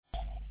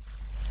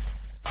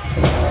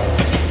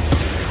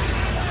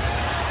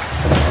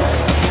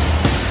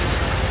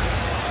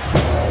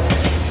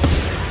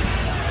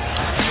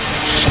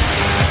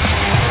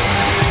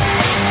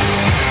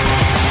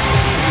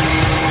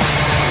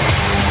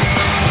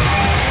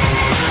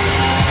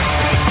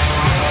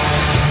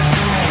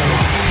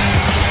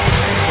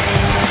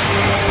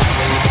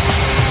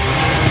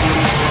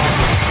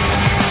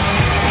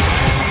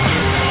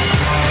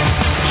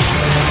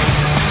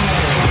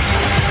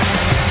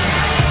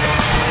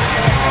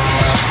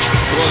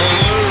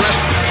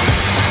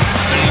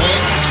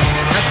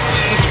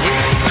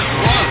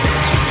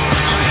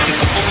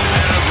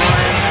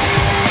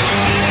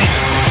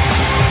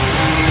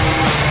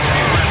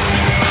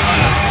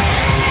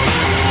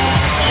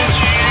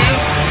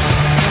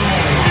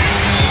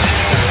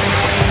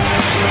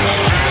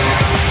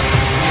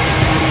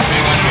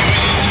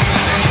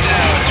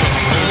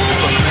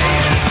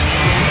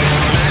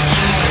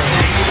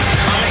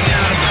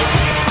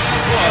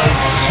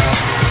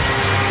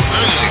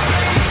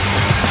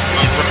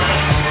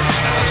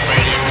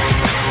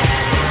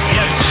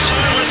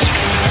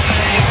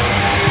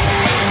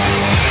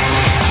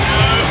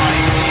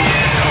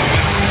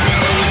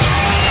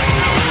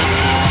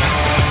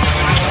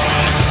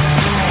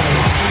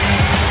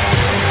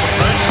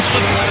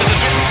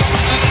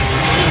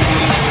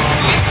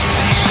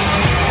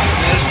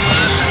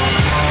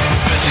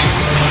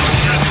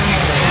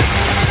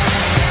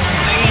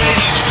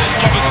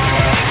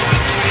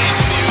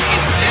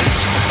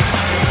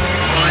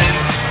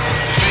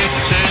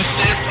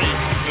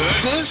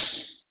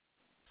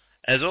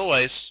as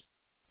always,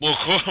 we'll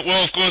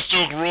of course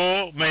talk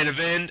Raw, Main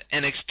Event,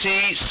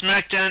 NXT,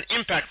 SmackDown,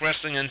 Impact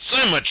Wrestling, and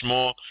so much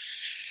more.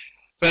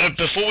 But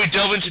before we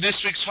delve into this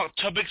week's hot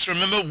topics,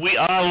 remember, we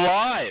are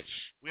live.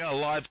 We are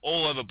live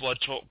all over Blog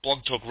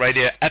Talk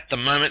Radio at the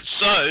moment,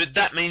 so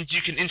that means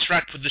you can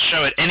interact with the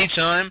show at any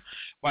time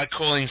by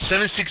calling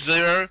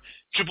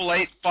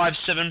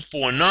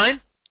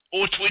 760-888-5749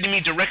 or tweeting me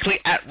directly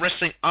at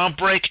Wrestling Arm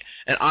Break,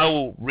 and I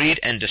will read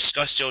and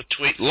discuss your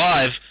tweet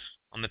live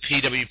on the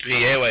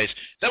PWP Airways.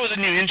 That was a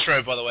new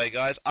intro, by the way,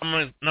 guys.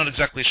 I'm not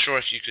exactly sure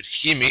if you could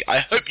hear me.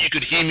 I hope you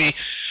could hear me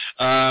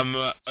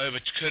over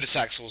Curtis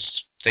Axel's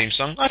theme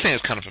song. I think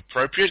it's kind of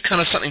appropriate, kind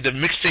of something to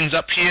mix things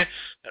up here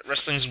at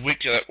Wrestling's Week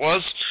that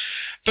was.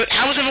 But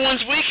how was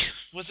everyone's week?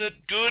 Was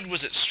it good?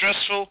 Was it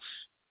stressful?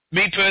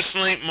 Me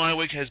personally, my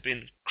week has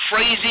been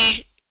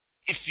crazy.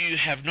 If you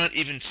have not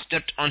even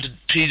stepped onto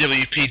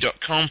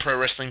pwp.com,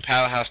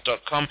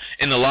 prowrestlingpowerhouse.com,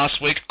 in the last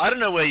week, I don't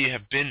know where you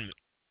have been,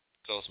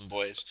 girls and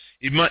boys.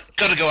 You might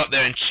got to go up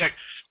there and check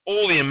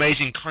all the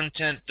amazing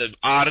content, the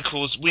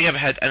articles. We have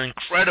had an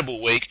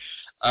incredible week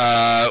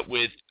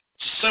with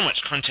so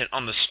much content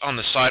on the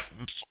site,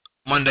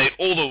 Monday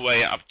all the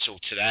way up till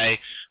today,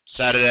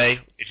 Saturday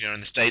if you're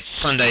in the States,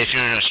 Sunday if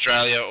you're in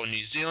Australia or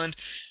New Zealand.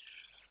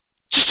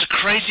 Just a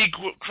crazy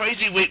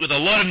week with a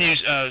lot of new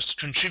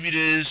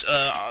contributors,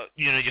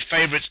 your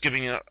favorites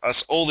giving us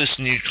all this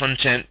new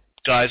content.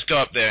 Guys, go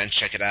up there and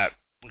check it out.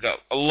 We've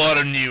got a lot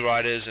of new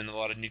writers and a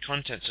lot of new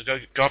content, so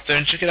go up there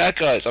and check it out,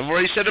 guys. I've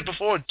already said it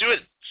before. Do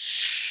it.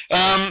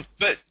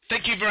 But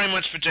thank you very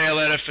much for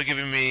JLetter for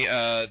giving me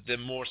the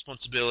more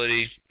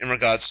responsibility in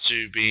regards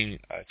to being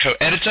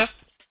co-editor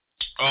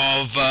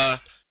of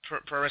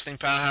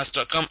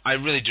ProWrestlingPowerhouse.com. I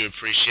really do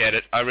appreciate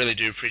it. I really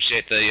do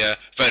appreciate the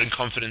vote and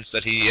confidence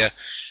that he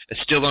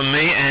instilled on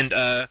me and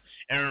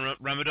Aaron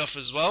Ramadoff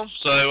as well.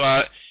 So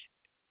I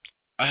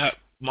hope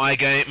my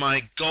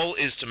goal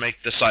is to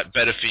make the site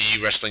better for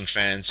you wrestling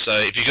fans. So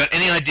if you've got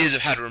any ideas of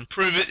how to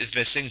improve it, if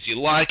there's things you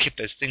like, if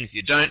there's things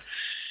you don't,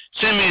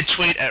 send me a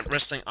tweet at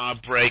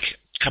WrestlingRBreak,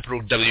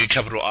 capital W,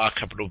 capital R,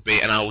 capital B,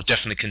 and I will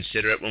definitely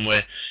consider it when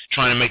we're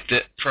trying to make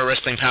the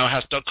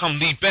ProWrestlingPowerhouse.com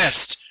the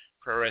best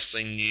pro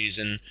wrestling news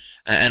and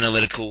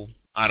analytical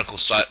article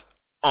site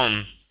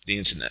on the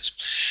internet.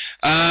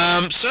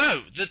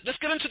 So let's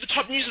get into the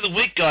top news of the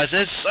week, guys.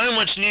 There's so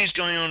much news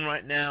going on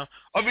right now.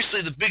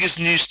 Obviously, the biggest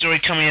news story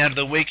coming out of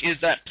the week is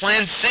that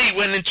Plan C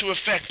went into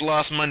effect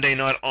last Monday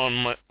night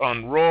on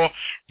Raw.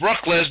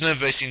 Brock Lesnar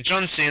versus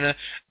John Cena,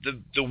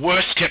 the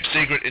worst-kept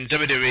secret in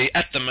WWE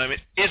at the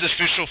moment, is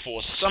official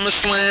for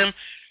SummerSlam.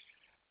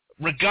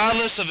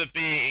 Regardless of it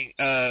being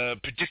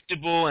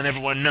predictable and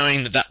everyone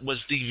knowing that was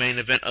the main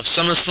event of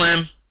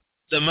SummerSlam,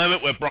 the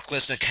moment where Brock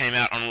Lesnar came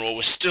out on Raw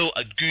was still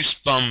a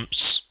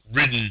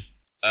goosebumps-ridden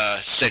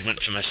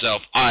segment for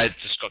myself. I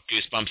just got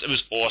goosebumps. It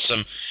was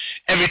awesome.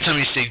 Every time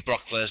you see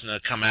Brock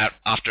Lesnar come out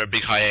after a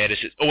big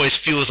hiatus, it always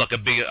feels like a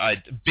big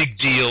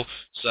deal.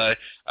 So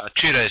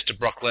kudos to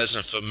Brock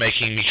Lesnar for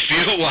making me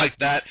feel like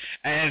that,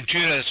 and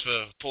kudos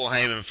for Paul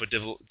Heyman for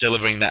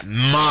delivering that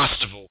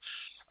masterful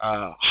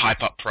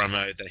hype-up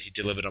promo that he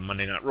delivered on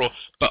Monday Night Raw.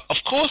 But, of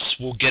course,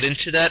 we'll get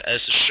into that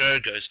as the show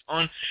goes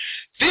on.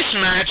 This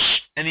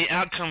match and the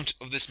outcome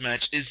of this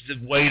match is the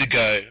way to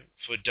go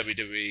for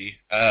WWE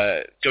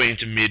going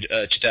into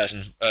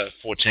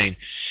mid-2014.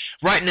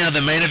 Right now,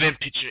 the main event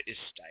picture is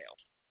stale.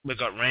 We've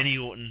got Randy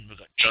Orton, we've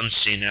got John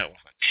Cena,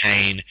 we've got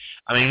Kane.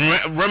 I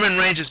mean, Roman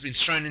Reigns has been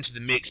thrown into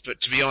the mix,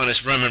 but to be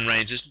honest, Roman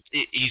Reigns,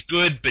 he's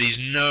good, but he's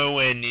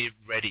nowhere near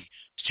ready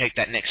to take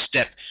that next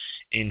step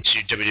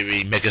into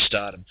WWE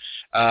megastardom.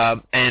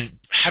 And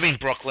having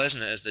Brock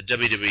Lesnar as the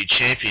WWE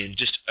champion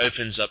just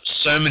opens up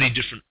so many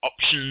different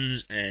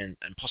options and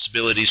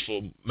possibilities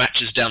for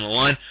matches down the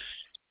line.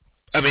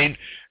 I mean,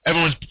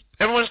 everyone's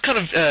kind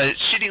of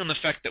shitting on the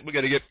fact that we're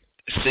going to get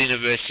Cena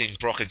versus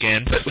Brock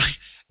again, but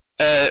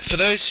for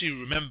those who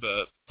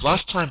remember,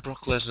 last time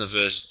Brock Lesnar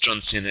versus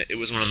John Cena, it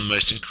was one of the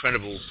most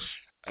incredible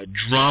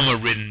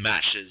drama-ridden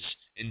matches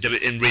in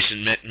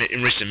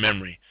recent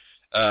memory.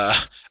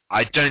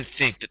 I don't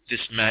think that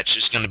this match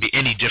is going to be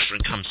any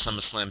different come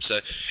SummerSlam,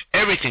 so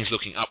everything's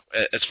looking up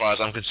as far as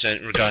I'm concerned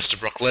in regards to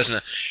Brock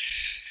Lesnar.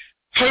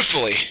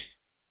 Hopefully,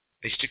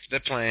 they stick to their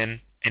plan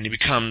and he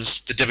becomes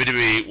the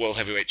WWE World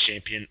Heavyweight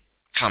Champion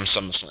come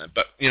SummerSlam.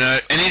 But,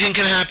 anything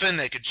can happen.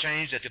 They could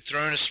change. They could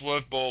throw in a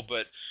swerve ball,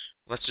 but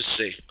let's just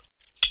see.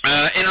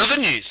 In other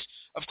news,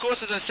 of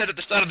course, as I said at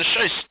the start of the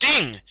show,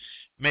 Sting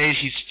made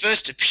his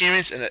first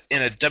appearance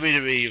in a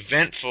WWE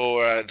event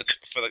for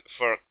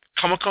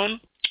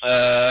Comic-Con.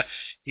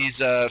 His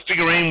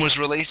figurine was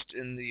released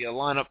in the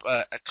lineup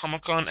at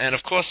Comic-Con, and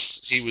of course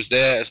he was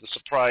there as the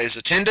surprise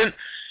attendant.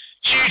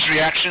 Huge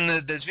reaction.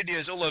 There's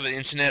videos all over the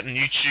internet and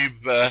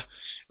YouTube.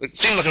 It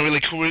seemed like a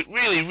really cool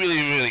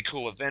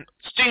event.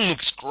 Sting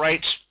looks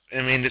great.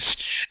 I mean,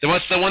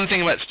 the one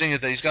thing about Sting is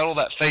that he's got all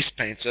that face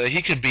paint, so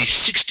he could be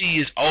 60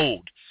 years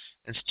old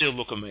and still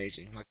look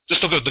amazing. Like,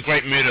 just look at the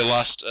Great Muta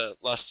last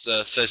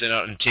Thursday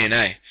night on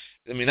TNA.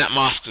 I mean, that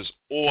mask is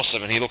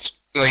awesome, and he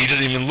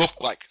doesn't even look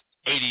like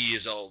 80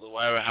 years old,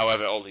 or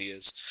however old he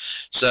is.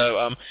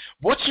 So,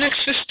 what's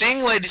next for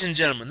Sting, ladies and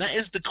gentlemen? That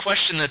is the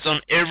question that's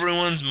on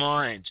everyone's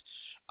mind.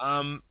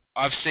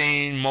 I've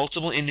seen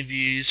multiple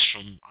interviews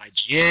from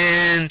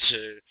IGN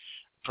to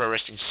Pro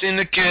Wrestling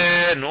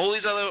Syndicate and all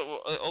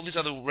these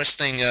other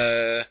wrestling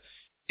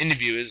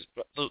interviewers,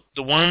 but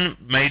the one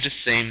major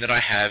theme that I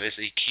have is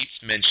he keeps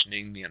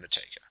mentioning The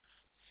Undertaker.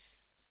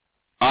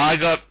 I'm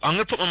going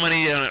to put my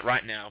money on it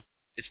right now.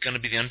 It's going to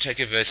be The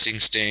Undertaker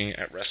versus Sting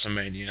at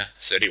WrestleMania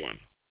 31.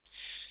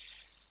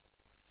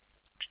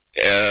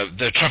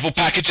 The travel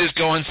packages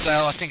go on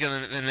sale, I think, in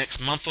the next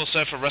month or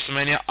so for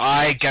WrestleMania.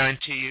 I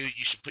guarantee you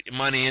should put your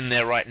money in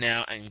there right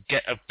now and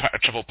get a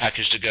travel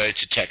package to go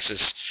to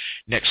Texas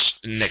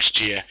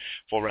next year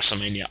for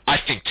WrestleMania. I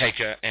think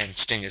Taker and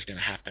Sting is going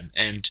to happen.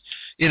 And,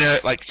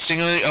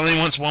 Sting only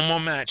wants one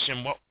more match,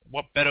 and what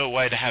better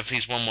way to have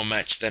his one more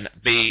match than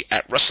be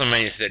at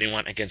WrestleMania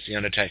 31 against The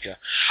Undertaker?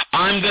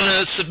 I'm going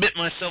to submit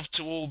myself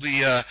to all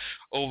the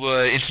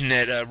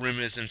internet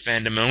rumors and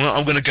fandom, and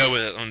I'm going to go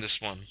with it on this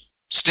one.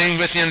 Sting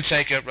vs. The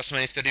Undertaker,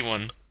 WrestleMania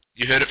 31.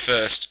 You heard it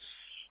first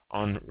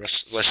on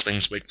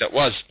Wrestling's Week that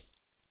was.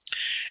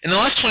 In the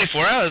last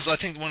 24 hours, I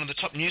think one of the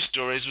top news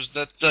stories was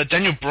that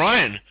Daniel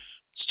Bryan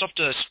stopped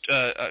a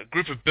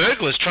group of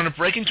burglars trying to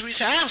break into his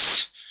house.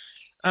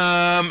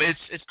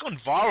 It's gone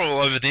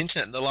viral over the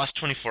internet in the last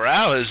 24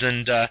 hours,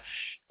 and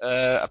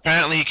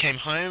apparently he came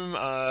home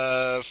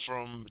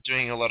from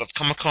doing a lot of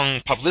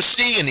Comic-Con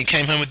publicity, and he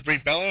came home with Brie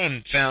Bella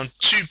and found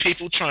two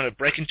people trying to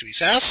break into his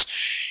house.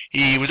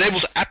 He was able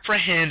to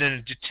apprehend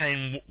and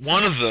detain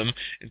one of them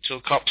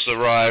until cops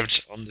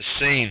arrived on the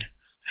scene.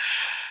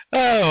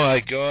 Oh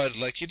my God,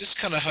 you just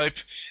kind of hope,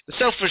 the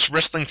selfish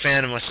wrestling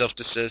fan of myself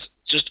just says,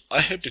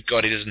 I hope to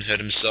God he doesn't hurt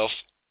himself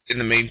in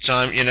the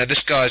meantime.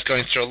 This guy's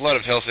going through a lot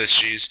of health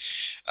issues.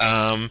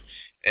 And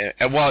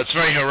while it's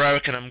very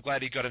heroic, and I'm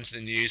glad he got into the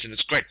news, and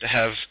it's great to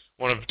have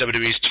one of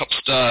WWE's top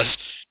stars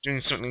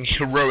doing something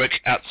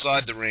heroic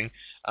outside the ring,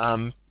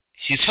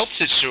 his health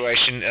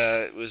situation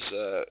was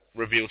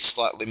revealed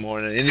slightly more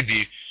in an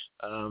interview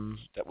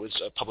that was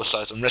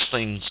publicized on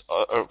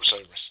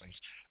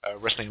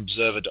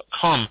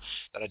WrestlingObserver.com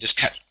that I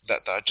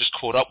just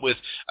caught up with.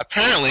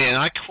 Apparently, and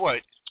I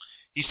quote,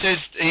 he said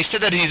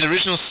that his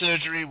original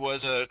surgery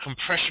was a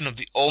compression of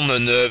the ulnar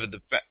nerve at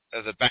the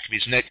back of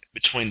his neck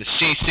between the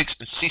C6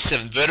 and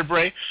C7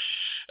 vertebrae,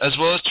 as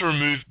well as to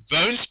remove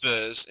bone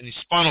spurs in his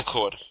spinal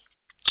cord.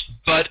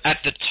 But at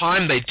the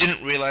time, they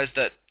didn't realize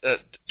the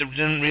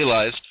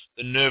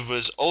nerve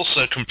was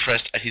also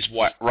compressed at his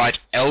right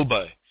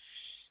elbow.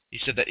 He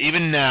said that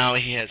even now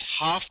he has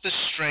half the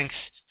strength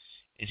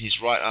in his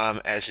right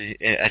arm as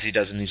he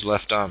does in his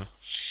left arm.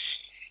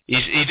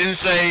 He didn't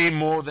say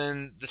more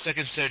than the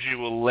second surgery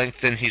will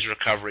lengthen his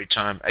recovery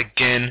time.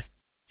 Again,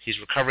 his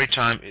recovery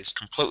time is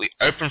completely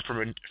open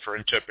for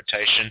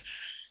interpretation.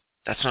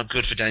 That's not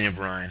good for Daniel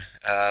Bryan.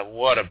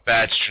 What a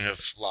bad string of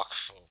luck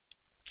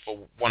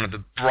for one of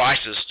the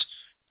brightest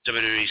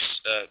WWE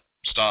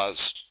stars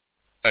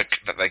that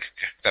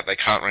they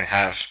currently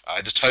have.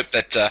 I just hope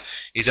that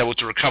he's able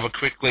to recover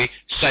quickly,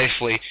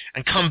 safely,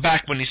 and come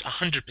back when he's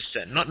 100%,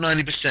 not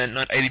 90%,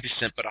 not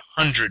 80%, but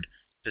 100%,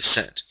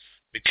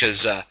 because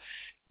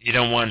you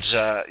don't want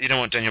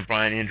Daniel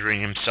Bryan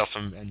injuring himself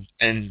and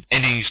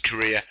ending his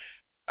career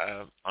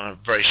on a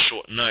very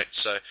short note.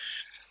 So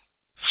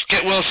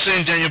get well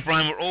soon, Daniel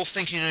Bryan. We're all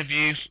thinking of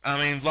you. I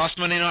mean, last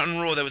Monday Night on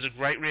Raw, there was a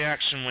great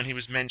reaction when he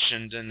was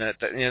mentioned, and I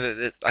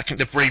think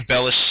the Brie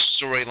Bella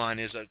storyline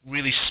is a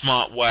really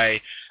smart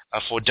way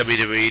for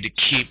WWE to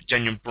keep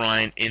Daniel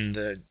Bryan in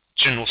the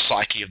general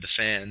psyche of the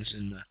fans,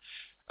 and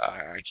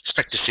I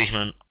expect to see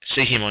him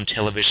on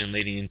television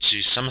leading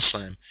into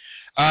SummerSlam.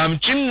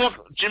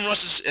 Jim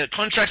Ross's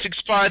contract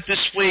expired this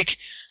week.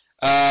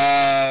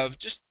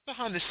 Just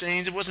behind the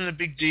scenes, it wasn't a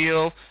big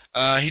deal.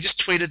 He just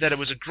tweeted that it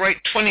was a great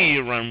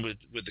 20-year run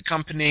with the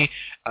company.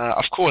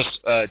 Of course,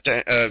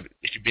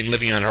 if you've been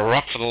living on a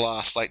rock for the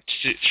last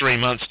 3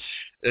 months,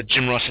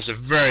 Jim Ross has a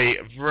very,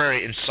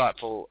 very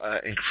insightful,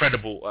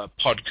 incredible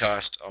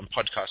podcast on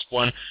Podcast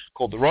One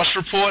called The Ross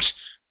Report.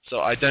 So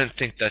I don't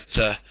think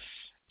that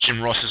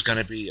Jim Ross is going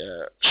to be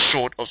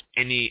short of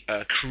any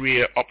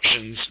career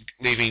options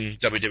leaving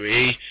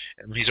WWE.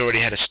 He's already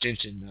had a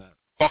stint in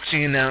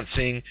boxing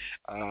announcing.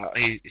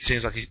 He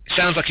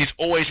sounds like he's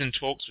always in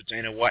talks with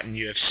Dana White and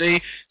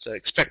UFC. So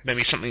expect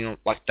maybe something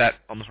like that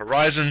on the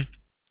horizon.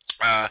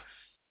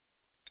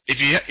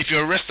 If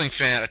you're a wrestling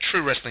fan, a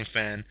true wrestling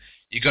fan,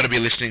 you've got to be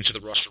listening to the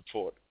Ross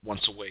Report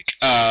once a week.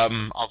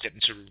 I'll get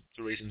into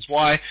the reasons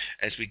why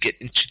as we get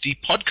into the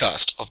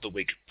podcast of the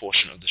week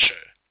portion of the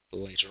show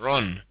later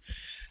on.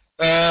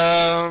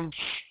 The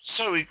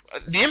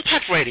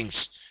Impact ratings,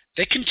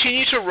 they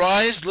continue to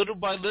rise little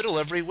by little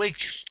every week.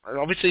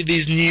 Obviously,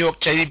 these New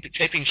York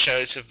taping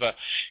shows have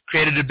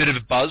created a bit of a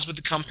buzz with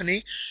the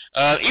company.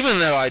 Even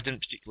though I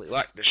didn't particularly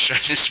like this show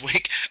this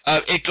week,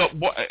 it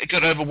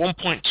got over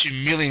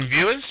 1.2 million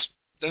viewers.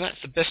 And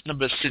that's the best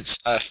number since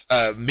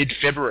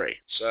mid-February.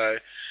 So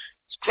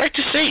it's great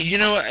to see.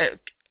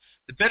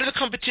 The better the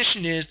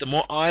competition is, the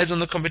more eyes on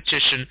the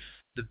competition,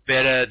 the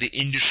better the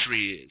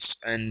industry is.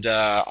 And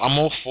I'm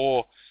all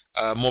for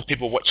more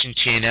people watching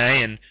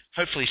TNA and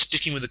hopefully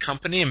sticking with the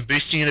company and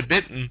boosting it a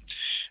bit. And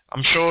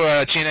I'm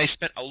sure TNA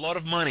spent a lot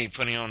of money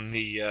putting on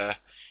the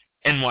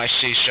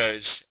NYC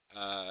shows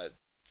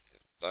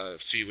a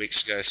few weeks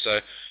ago. So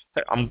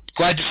I'm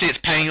glad to see it's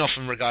paying off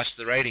in regards to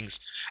the ratings.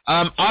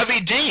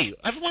 RVD.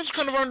 Everyone's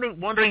kind of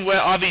wondering where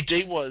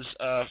RVD was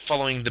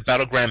following the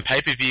Battleground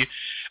pay-per-view.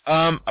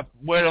 A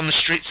word on the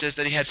street says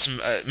that he had some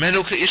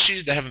medical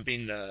issues. They haven't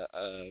been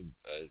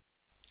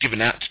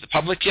given out to the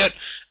public yet.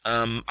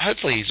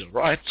 Hopefully he's all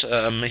right.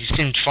 He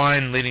seemed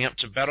fine leading up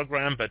to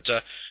Battleground, but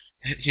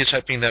he's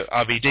hoping that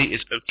RVD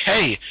is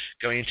okay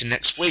going into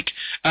next week.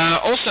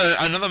 Also,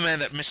 another man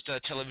that missed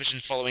television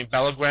following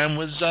Battleground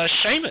was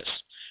Sheamus.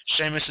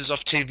 Sheamus is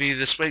off TV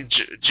this week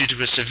due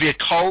to a severe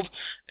cold,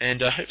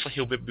 and hopefully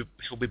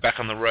he'll be back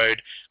on the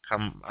road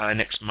come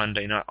next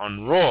Monday night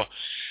on Raw.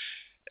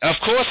 Of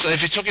course,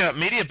 if you're talking about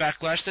media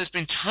backlash, there's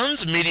been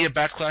tons of media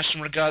backlash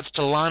in regards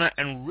to Lana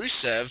and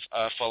Rusev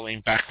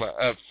following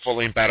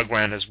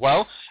Battleground as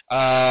well.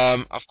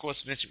 Of course,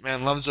 Vince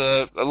McMahon loves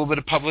a little bit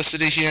of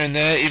publicity here and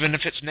there, even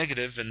if it's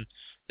negative, and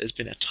there's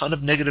been a ton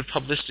of negative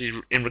publicity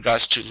in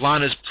regards to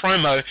Lana's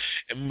promo,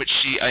 in which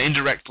she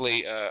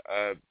indirectly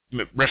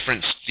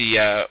referenced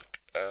the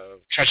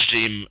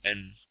tragedy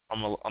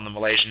on the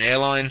Malaysian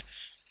airline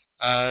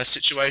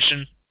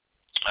situation.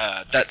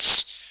 That's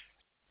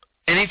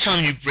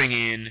anytime you bring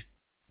in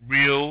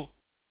real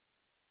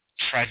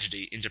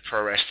tragedy into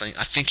pro wrestling,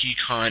 I think you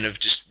kind of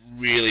just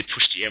really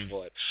push the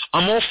envelope.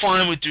 I'm all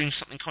fine with doing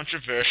something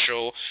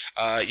controversial,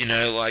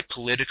 like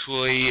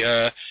politically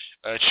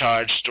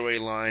charged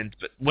storylines,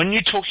 but when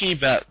you're talking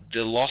about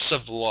the loss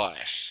of life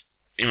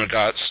in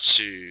regards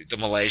to the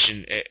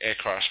Malaysian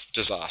aircraft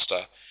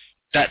disaster,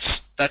 that's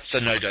a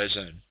no-go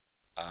zone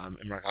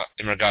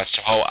in regards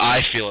to how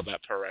I feel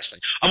about pro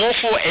wrestling. I'm all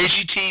for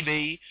edgy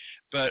TV,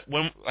 but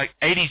when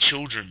 80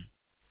 children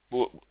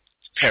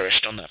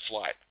perished on that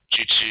flight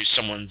due to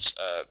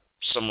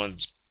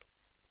someone's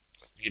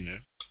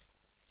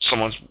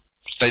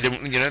they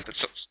didn't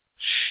that's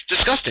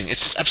disgusting.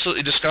 It's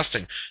absolutely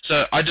disgusting.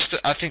 So I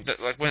think that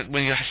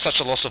when you have such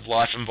a loss of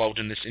life involved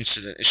in this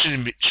incident, it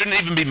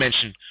shouldn't even be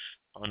mentioned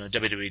on a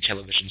WWE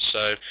television.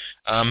 So,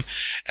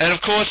 and of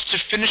course, to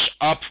finish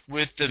up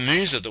with the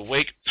news of the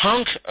week,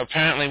 Punk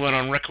apparently went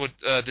on record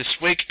this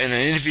week in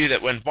an interview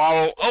that went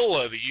viral all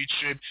over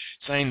YouTube,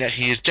 saying that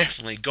he is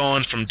definitely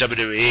gone from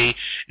WWE.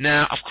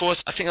 Now, of course,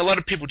 I think a lot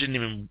of people didn't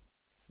even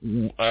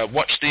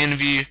watch the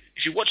interview.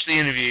 If you watch the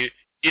interview,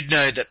 you'd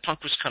know that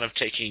Punk was kind of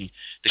taking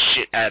the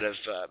shit out of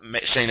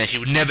saying that he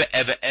would never,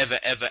 ever, ever,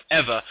 ever,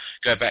 ever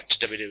go back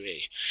to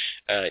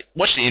WWE.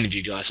 Watch the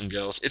interview, guys and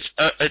girls.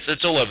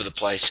 It's all over the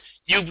place.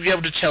 You'll be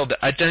able to tell that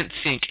I don't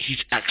think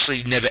he's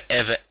actually never,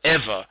 ever,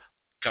 ever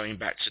going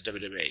back to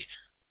WWE.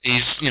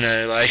 He's,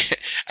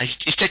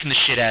 he's taking the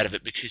shit out of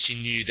it because he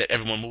knew that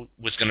everyone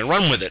was going to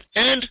run with it.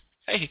 And,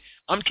 hey,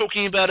 I'm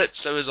talking about it,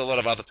 so is a lot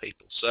of other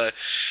people. So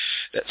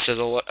that says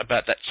a lot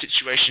about that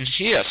situation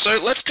here. So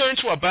let's go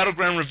into our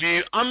Battleground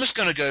review. I'm just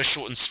going to go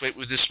short and sweet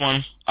with this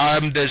one.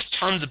 There's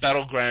tons of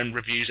Battleground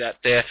reviews out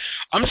there.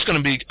 I'm just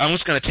going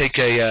to take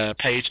a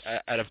page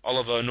out of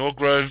Oliver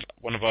Norgrove,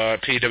 one of our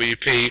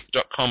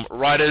PWP.com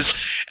writers,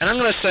 and I'm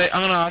going to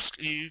ask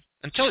you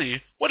and tell you,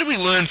 what did we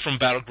learn from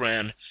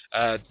Battleground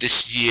this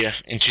year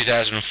in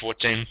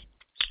 2014?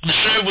 The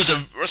show was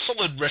a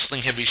solid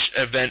wrestling-heavy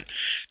event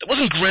that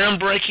wasn't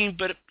groundbreaking,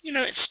 but it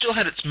still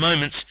had its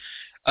moments.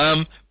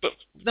 But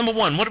number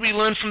one, what did we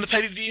learn from the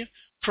pay-per-view?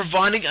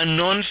 Providing a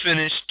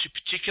non-finish to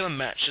particular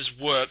matches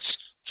works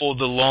for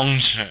the long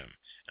term.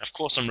 And of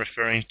course, I'm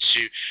referring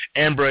to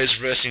Ambrose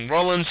versus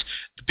Rollins.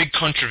 The big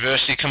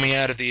controversy coming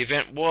out of the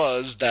event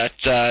was that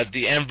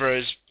the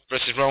Ambrose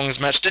versus Rollins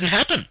match didn't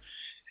happen.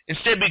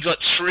 Instead, we got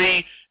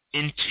three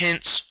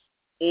intense,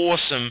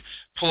 awesome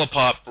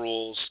pull-apart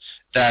brawls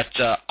that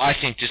I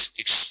think just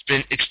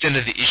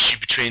extended the issue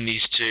between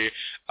these two.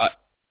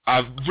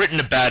 I've written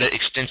about it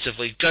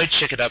extensively. Go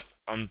check it up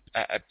on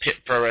at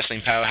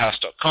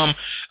ProWrestlingPowerhouse.com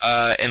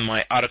in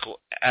my article,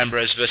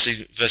 Ambrose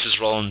versus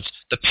Rollins,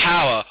 The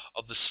Power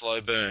of the Slow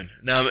Burn.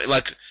 Now,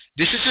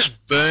 this is just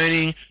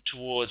burning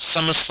towards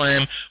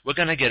SummerSlam. We're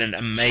going to get an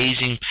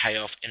amazing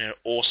payoff in an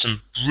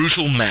awesome,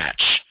 brutal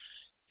match.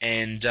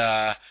 And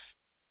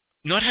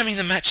not having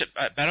the match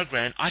at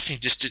Battleground, I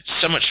think, just did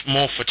so much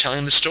more for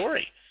telling the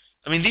story.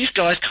 I mean, these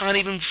guys can't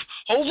even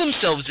hold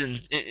themselves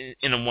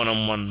in a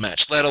one-on-one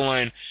match, let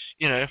alone,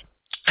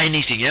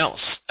 anything else.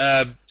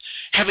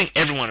 Having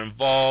everyone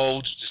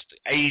involved, just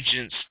the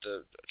agents,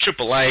 the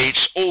Triple H,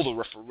 all the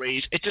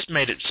referees, it just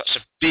made it such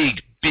a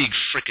big, big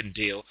frickin'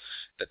 deal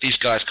that these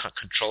guys can't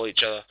control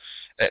each other,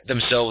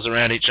 themselves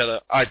around each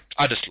other. I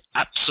just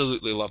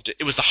absolutely loved it.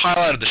 It was the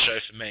highlight of the show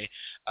for me.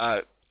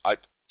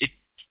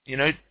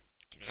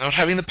 Not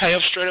having the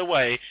payoff straight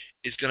away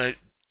is going to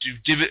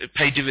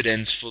pay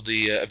dividends for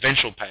the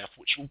eventual payoff,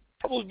 which will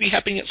probably be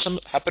happening at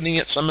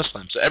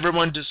SummerSlam. So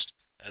everyone just,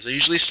 as I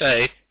usually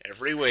say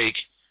every week,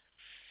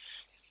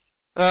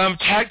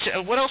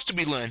 What else did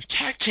we learn?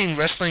 Tag team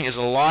wrestling is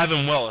alive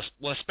and well,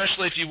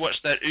 especially if you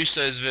watch that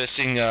Usos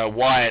versus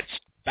Wyatt's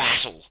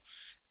battle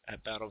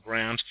at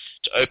Battleground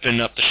to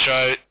open up the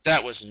show.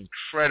 That was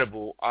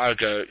incredible. I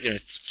go,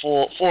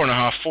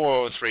 4.5,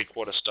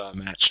 4.75 star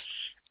match.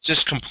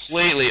 Just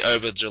completely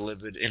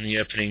over-delivered in the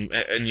opening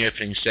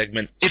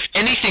segment. If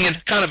anything,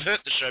 it kind of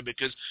hurt the show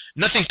because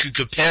nothing could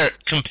compare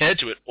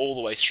to it all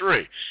the way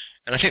through.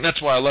 And I think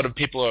that's why a lot of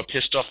people are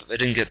pissed off that they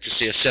didn't get to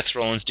see a Seth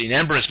Rollins-Dean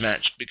Ambrose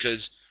match, because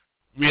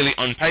really,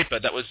 on paper,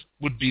 that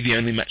would be the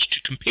only match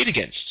to compete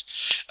against,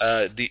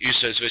 the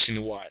Usos versus the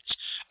Wyatts.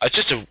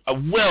 Just a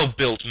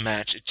well-built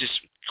match. It just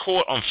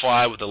caught on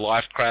fire with the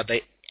live crowd.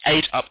 They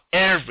ate up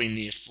every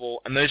near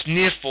fall, and those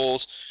near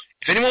falls,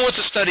 if anyone wants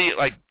to study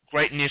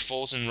great near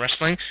falls in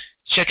wrestling,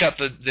 check out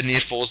the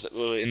near falls that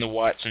were in the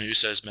Wyatts and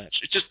Usos match.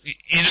 You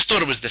just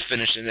thought it was the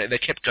finish, and they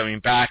kept coming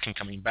back and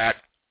coming back.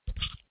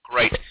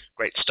 Great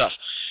stuff.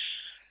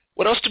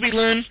 What else did we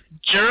learn?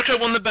 Jericho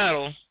won the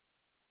battle,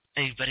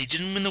 but he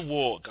didn't win the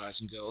war, guys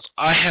and girls.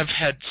 I have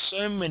had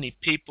so many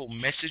people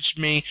message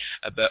me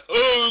about,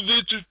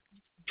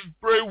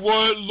 Bray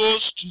Wyatt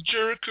lost, and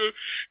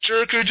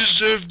Jericho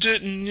deserved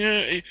it,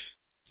 and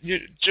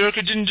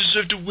Jericho didn't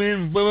deserve to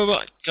win, blah, blah,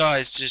 blah.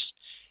 Guys,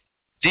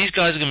 these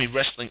guys are going to be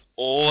wrestling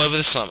all over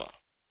the summer.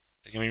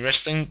 They're going to be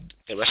wrestling,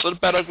 they wrestle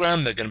at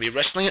Battleground, they're going to be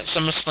wrestling at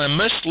SummerSlam.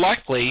 Most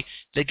likely,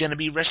 they're going to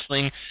be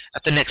wrestling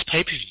at the next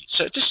pay-per-view.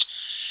 So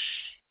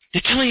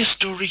they're telling a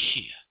story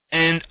here.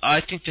 And I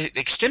think they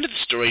extended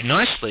the story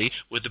nicely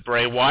with the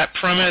Bray Wyatt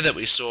promo that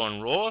we saw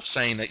on Raw,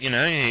 saying that,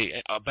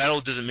 a battle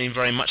doesn't mean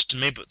very much to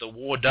me, but the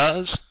war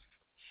does.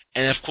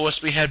 And, of course,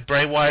 we had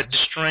Bray Wyatt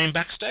destroying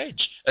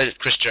backstage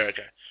Chris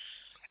Jericho.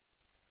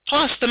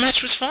 Plus, the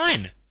match was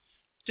fine.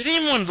 Did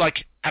anyone,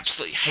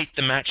 absolutely hate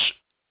the match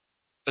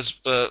as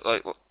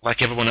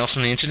like everyone else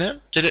on the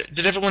internet?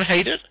 Did everyone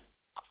hate it?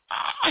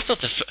 I thought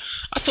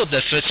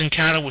their first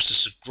encounter was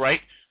just a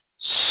great,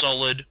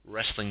 solid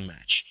wrestling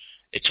match.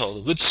 It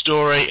told a good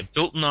story. It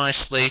built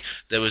nicely.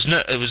 There was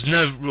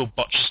no real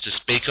botches to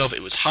speak of.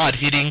 It was hard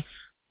hitting.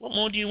 What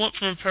more do you want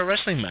from a pro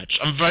wrestling match?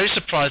 I'm very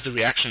surprised the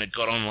reaction it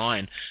got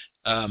online.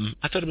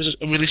 I thought it was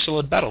a really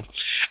solid battle.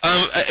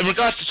 In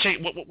regards to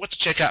what to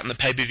check out in the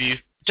pay-per-view,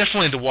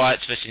 definitely the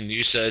Wyatts versus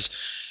the Usos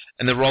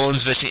and the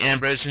Rollins versus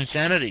Ambrose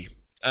Insanity.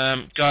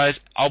 Guys,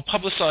 I'll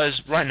publicize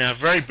right now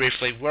very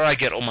briefly where I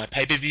get all my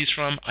pay-per-views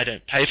from. I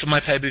don't pay for my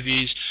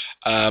pay-per-views.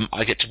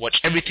 I get to watch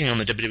everything on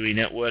the WWE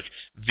Network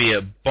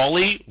via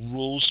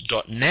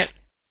bollyrules.net.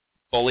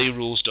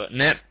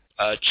 Bollyrules.net.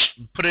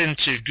 Put it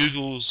into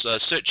Google's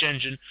search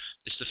engine.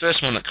 It's the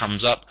first one that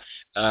comes up.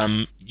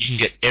 You can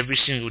get every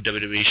single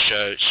WWE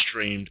show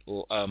streamed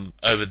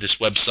over this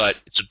website.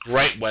 It's a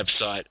great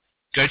website.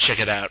 Go check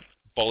it out.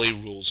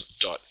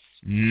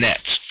 Bollyrules.net.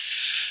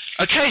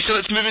 Okay, so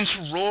let's move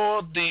into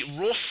Raw, the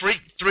Raw Freak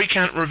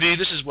 3-count review.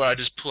 This is where I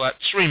just pull out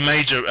three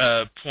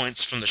major points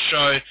from the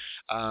show.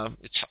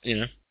 It's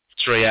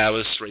 3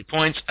 hours, 3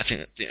 points. I think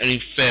that's the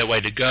only fair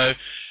way to go.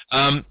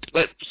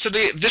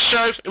 This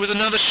show, it was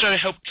another show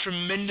helped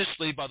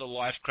tremendously by the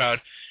live crowd,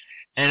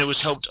 and it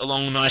was helped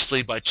along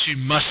nicely by two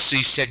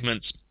must-see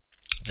segments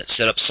that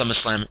set up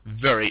SummerSlam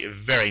very,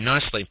 very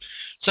nicely.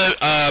 So,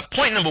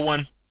 point number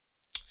one,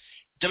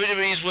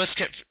 WWE's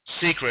worst-kept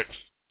secret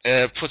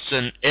puts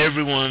an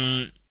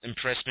everyone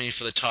impressed me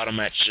for the title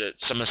match at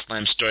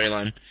SummerSlam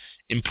storyline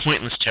in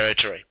pointless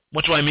territory.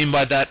 What do I mean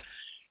by that?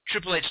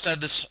 Triple H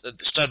started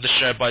the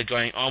show by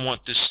going, I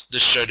want this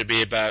show to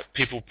be about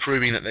people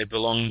proving that they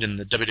belonged in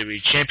the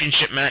WWE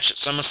Championship match at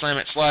SummerSlam.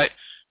 It's like,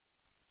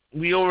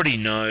 we already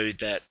know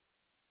that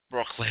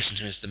Brock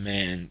Lesnar is the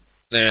man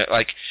to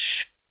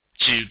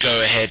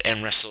go ahead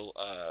and wrestle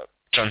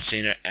John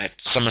Cena at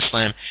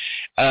SummerSlam.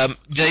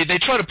 They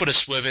try to put a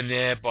swerve in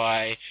there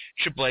by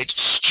Triple H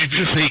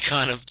stupidly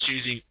kind of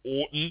choosing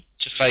Orton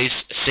to face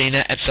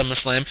Cena at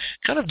SummerSlam.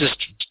 Kind of just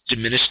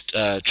diminished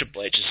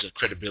Triple H's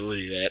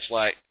credibility there. It's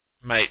like,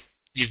 mate,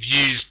 you've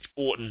used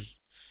Orton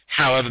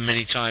however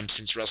many times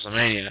since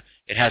WrestleMania.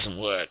 It hasn't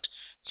worked.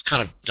 It's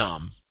kind of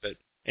dumb, but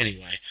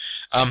anyway.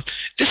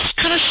 This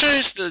kind of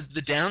shows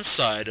the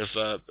downside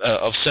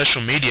of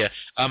social media.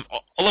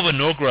 Oliver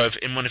Norgrove,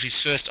 in one of his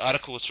first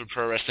articles for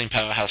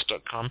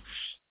ProWrestlingPowerhouse.com,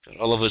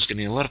 Oliver's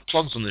getting a lot of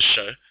plugs on this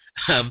show.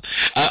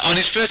 On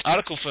his first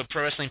article for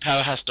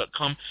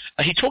ProWrestlingPowerhouse.com,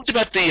 he talked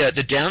about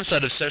the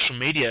downside of social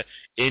media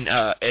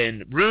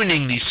in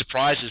ruining the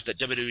surprises that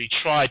WWE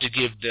try to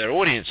give their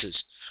audiences.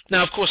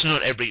 Now, of course,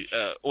 not every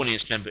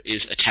audience member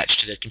is attached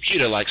to their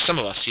computer like some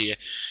of us here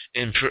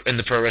in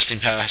the Pro Wrestling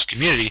Powerhouse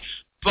community,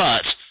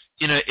 but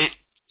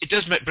it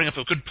does bring up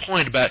a good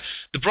point about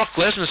the Brock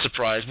Lesnar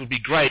surprise would be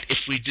great if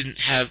we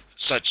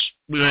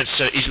weren't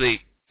so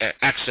easily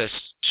access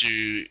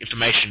to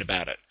information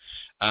about it.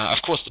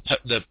 Of course,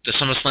 the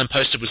SummerSlam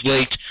poster was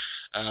leaked.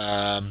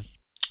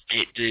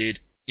 It did,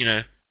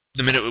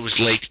 the minute it was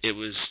leaked, it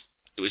was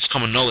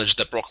common knowledge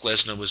that Brock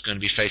Lesnar was going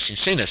to be facing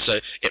Cena, so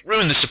it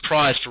ruined the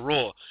surprise for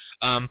Raw.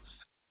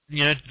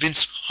 Vince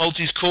holds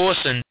his course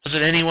and does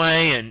it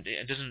anyway, and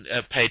doesn't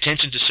pay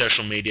attention to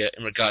social media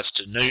in regards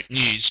to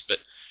news. But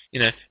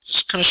it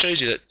just kind of shows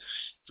you that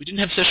if we didn't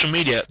have social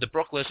media, the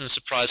Brock Lesnar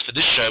surprise for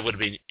this show would have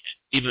been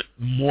even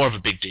more of a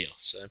big deal.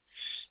 So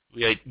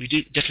we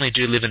definitely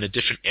do live in a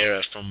different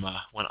era from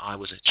when I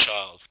was a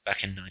child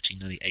back in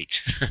 1998.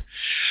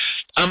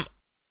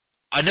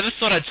 I never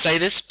thought I'd say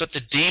this, but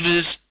the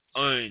Divas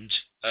owned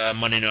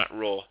Monday Night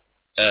Raw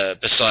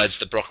besides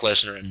the Brock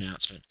Lesnar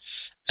announcement.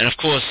 And of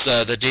course,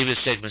 the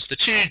Divas segments, the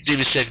two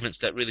Divas segments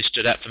that really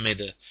stood out for me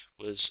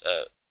was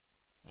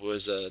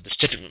the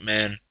Stephanie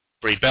McMahon,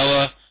 Brie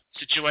Bella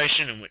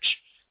situation, in which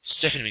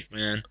Stephanie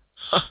McMahon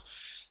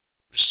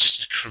was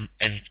just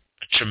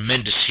a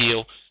tremendous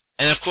heel.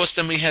 And of course,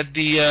 then we had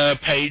the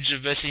Paige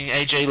versus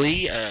AJ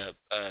Lee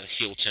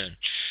heel turn,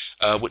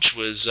 which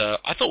was,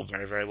 I thought,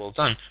 very, very well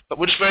done. But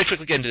we'll just very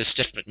quickly get into the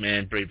Steph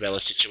McMahon, Brie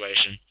Bella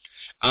situation.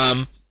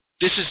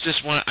 This is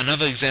just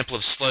another example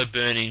of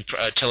slow-burning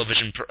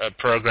television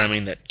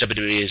programming that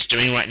WWE is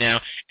doing right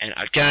now, and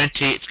I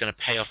guarantee it's going to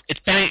pay off.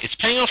 It's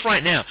paying off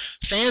right now.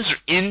 Fans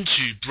are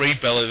into Brie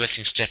Bella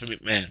versus Stephanie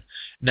McMahon.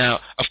 Now,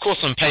 of course,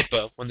 on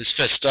paper, when this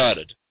first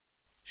started,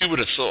 who would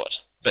have thought?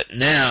 But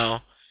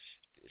now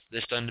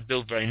they're starting to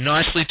build very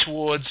nicely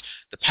towards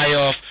the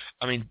payoff.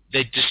 I mean,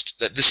 this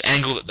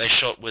angle that they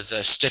shot with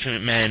Stephanie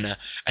McMahon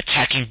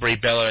attacking Brie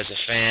Bella as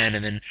a fan,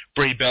 and then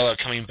Brie Bella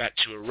coming back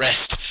to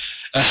arrest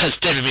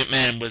Stephanie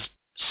McMahon was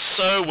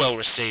so well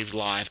received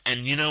live.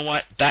 And you know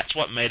what? That's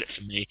what made it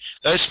for me.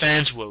 Those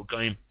fans were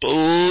going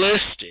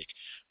ballistic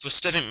for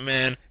Stephanie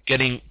McMahon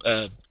getting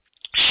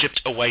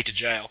shipped away to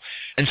jail.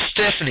 And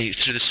Stephanie,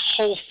 through this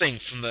whole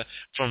thing,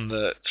 from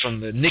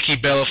the Nikki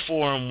Bella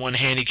 4-on-1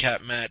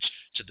 handicap match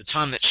to the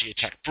time that she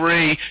attacked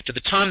Brie, to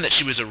the time that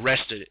she was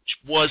arrested, it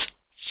was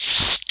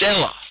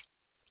stellar.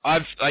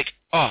 It's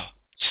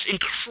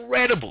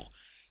incredible.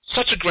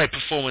 Such a great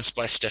performance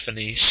by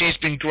Stephanie. She's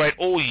been great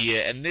all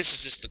year, and this is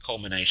just the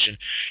culmination.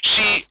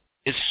 She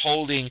is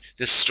holding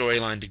this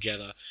storyline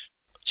together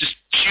just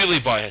purely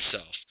by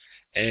herself.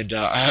 And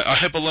I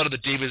hope a lot of the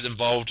divas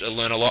involved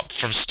learn a lot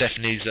from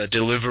Stephanie's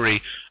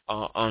delivery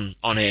on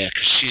air,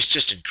 because she's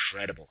just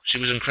incredible. She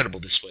was incredible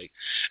this week.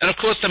 And of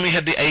course, then we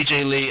had the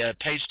AJ Lee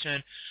Paige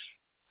turn.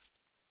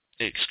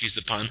 Excuse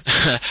the pun.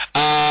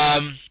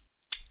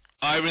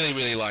 I really,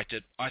 really liked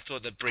it. I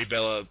thought that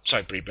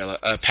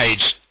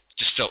Paige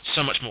just felt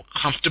so much more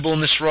comfortable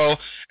in this role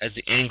as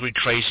the angry,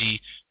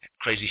 crazy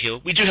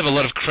heel. We do have a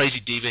lot of crazy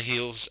diva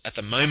heels at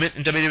the moment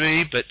in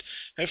WWE, but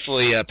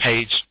hopefully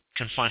Paige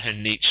can find her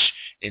niche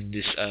in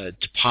this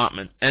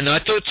department. And I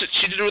thought that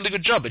she did a really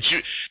good job. And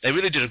they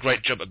really did a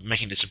great job of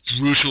making this a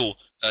brutal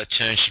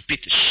turn. She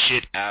beat the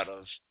shit out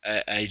of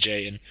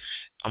AJ, and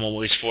I'm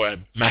always for a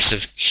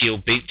massive heel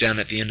beatdown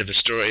at the end of a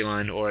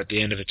storyline or at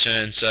the end of a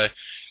turn. So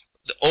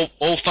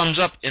all thumbs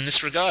up in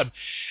this regard.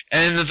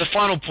 And the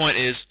final point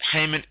is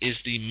Heyman is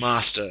the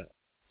master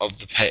of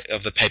the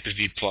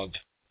pay-per-view plug.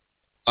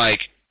 Like,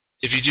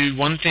 if you do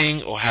one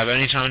thing or have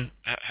a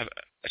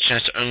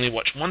chance to only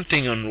watch one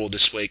thing on Raw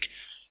this week,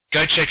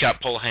 go check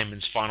out Paul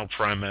Heyman's final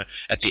promo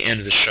at the end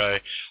of the show,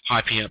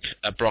 hyping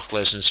up Brock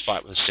Lesnar's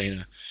fight with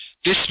Cena.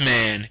 This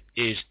man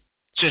is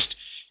just...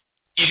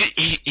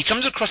 He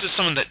comes across as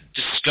someone that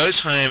just goes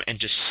home and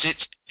just sits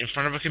in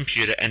front of a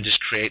computer and just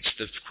creates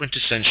the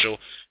quintessential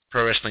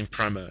pro wrestling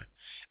promo.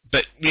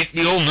 But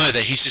we all know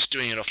that he's just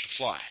doing it off the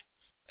fly.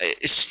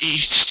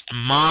 He's just a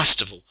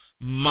masterful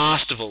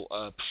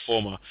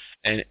performer,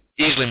 and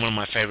easily one of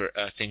my favorite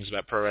things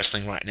about pro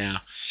wrestling right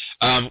now.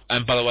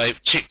 And by the way,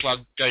 cheap plug,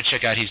 go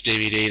check out his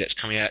DVD that's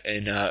coming out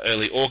in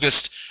early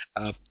August.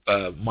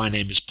 My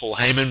Name is Paul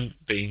Heyman,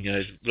 being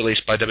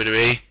released by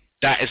WWE.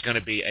 That is going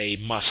to be a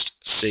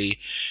must-see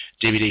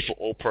DVD for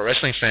all pro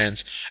wrestling fans.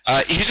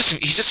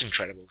 He's just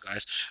incredible,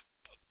 guys.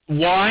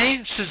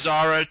 Why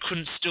Cesaro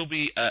couldn't still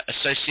be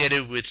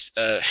associated with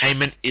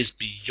Heyman is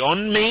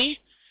beyond me.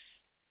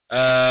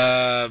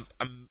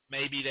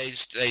 Maybe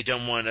they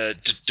don't want to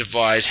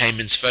divide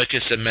Heyman's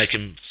focus and make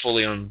him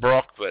fully on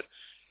Brock, but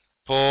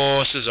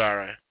poor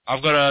Cesaro.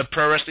 I've got a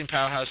Pro Wrestling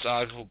Powerhouse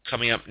article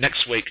coming up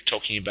next week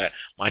talking about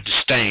my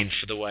disdain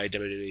for the way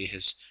WWE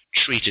has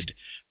treated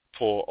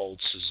poor old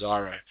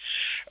Cesaro.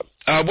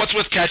 What's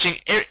worth catching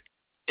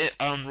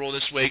on Raw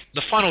this week?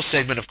 The final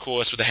segment, of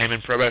course, with the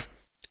Heyman promo.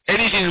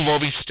 Anything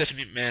involving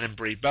Stephanie McMahon and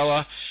Brie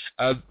Bella.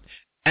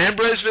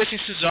 Ambrose versus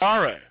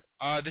Cesaro.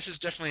 This is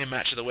definitely a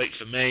match of the week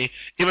for me.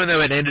 Even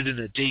though it ended in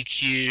a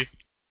DQ,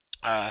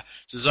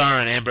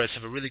 Cesaro and Ambrose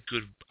have a really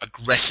good,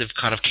 aggressive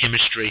kind of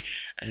chemistry,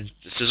 and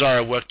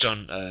Cesaro worked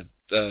on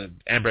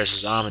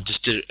Ambrose's arm and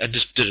just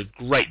did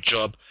a great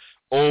job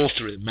all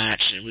through the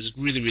match, and it was a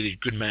really, really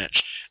good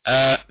match.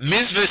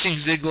 Miz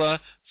versus Ziggler,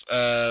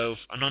 a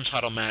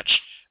non-title match.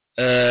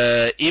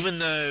 Even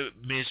though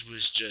Miz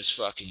was just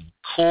fucking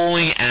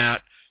calling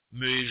out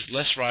moves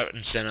left, right,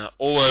 and center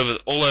all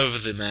over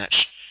the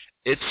match,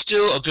 it's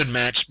still a good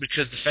match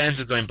because the fans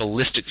are going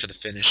ballistic for the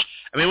finish.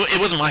 I mean, it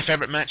wasn't my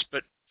favorite match,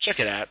 but check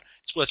it out.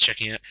 It's worth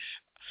checking out.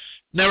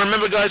 Now,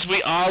 remember, guys,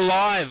 we are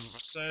live,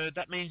 so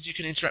that means you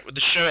can interact with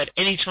the show at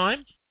any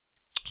time.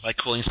 by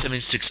calling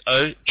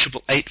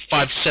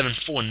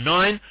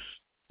 760-888-5749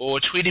 or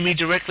tweeting me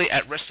directly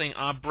at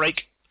WrestlingRBreak,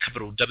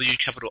 capital W,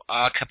 capital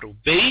R, capital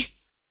B,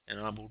 and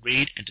I will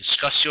read and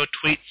discuss your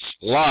tweets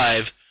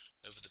live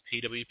over the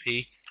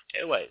PWP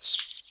airways.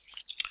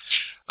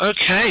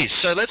 Okay,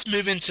 so let's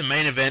move into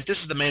main event. This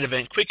is the main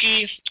event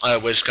quickie.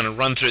 We're just going to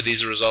run through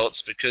these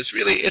results because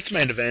really it's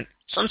main event.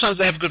 Sometimes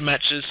they have good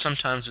matches,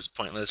 sometimes it's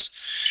pointless.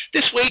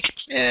 This week,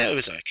 it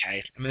was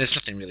okay. I mean, there's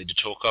nothing really to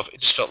talk of.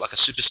 It just felt like a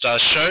superstars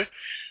show.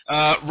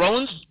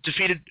 Rollins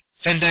defeated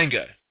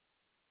Fandango.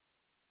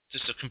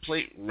 Just a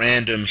complete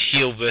random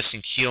heel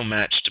versus heel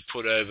match to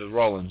put over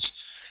Rollins.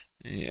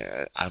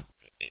 Yeah,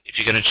 if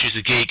you're going to choose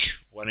a geek,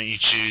 why don't you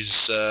choose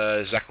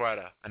Zack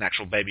Ryder, an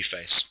actual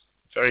babyface?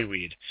 Very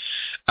weird.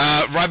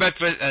 Ryback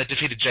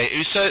defeated Jey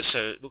Uso,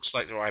 so it looks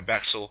like the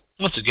Rybacksel,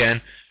 once again,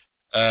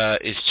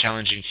 is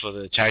challenging for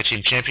the Tag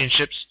Team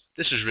Championships.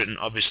 This was written,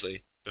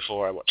 obviously,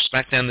 before I watched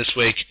SmackDown this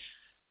week.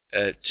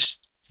 Just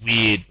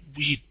weird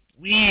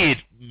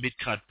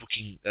mid-card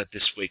booking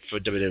this week for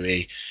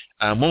WWE.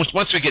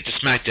 Once we get to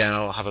SmackDown,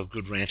 I'll have a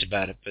good rant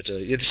about it, but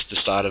this is the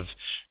start of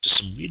just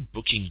some weird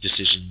booking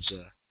decisions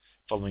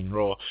following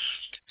Raw.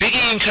 Big E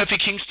and Kofi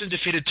Kingston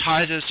defeated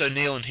Titus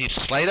O'Neil and Heath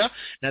Slater.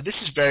 Now, this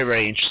is very,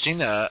 very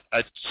interesting,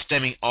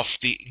 stemming off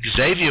the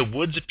Xavier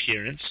Woods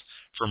appearance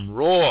from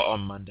Raw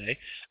on Monday.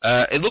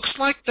 It looks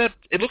like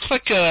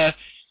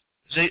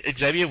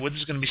Xavier Woods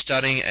is going to be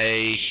starting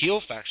a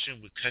heel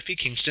faction with Kofi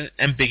Kingston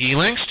and Big E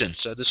Langston.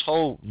 So this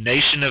whole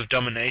Nation of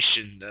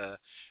Domination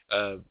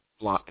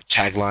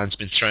tagline's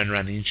been thrown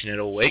around the internet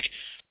all week.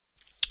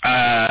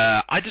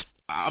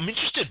 I'm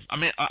interested. I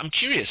mean, I'm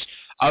curious.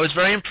 I was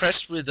very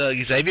impressed with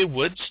Xavier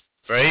Woods.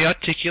 Very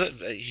articulate.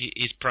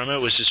 His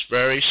promo was just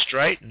very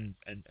straight and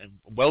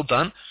well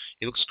done.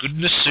 He looks good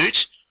in a suit.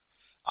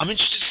 I'm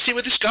interested to see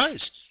where this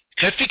goes.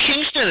 Kofi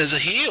Kingston as a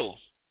heel.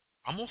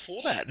 I'm all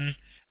for that. And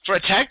for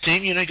a tag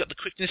team, you got the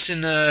quickness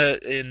in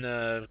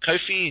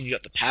Kofi and you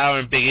got the power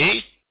in Big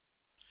E.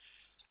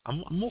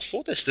 I'm all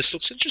for this. This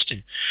looks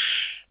interesting.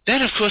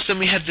 Then, of course,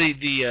 we had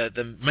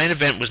the main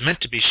event was meant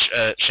to be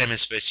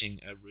Sheamus versus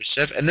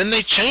Rusev, and then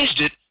they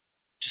changed it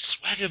to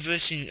Swagger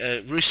versus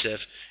Rusev,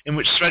 in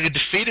which Swagger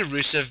defeated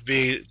Rusev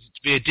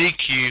via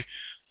DQ.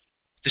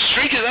 The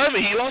streak is over.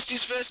 He lost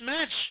his first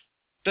match.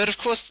 But, of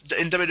course,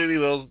 in WWE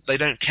world, they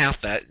don't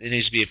count that. It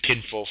needs to be a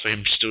pinfall for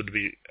him still to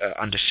be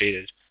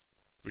undefeated.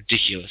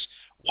 Ridiculous.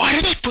 Why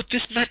did they put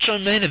this match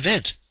on main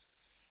event?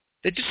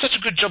 They did such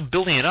a good job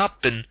building it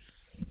up, and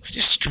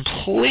just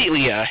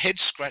completely a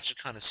head-scratcher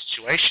kind of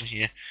situation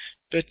here.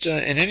 But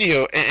in any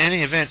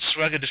event,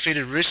 Swagger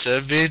defeated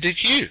Rusev via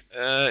DQ.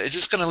 Is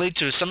this going to lead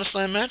to a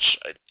SummerSlam match?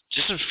 It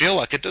doesn't feel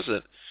like it, does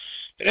it?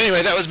 But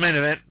anyway, that was main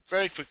event.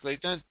 Very quickly,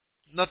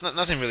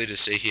 nothing really to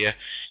see here.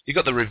 You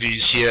got the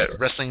reviews here.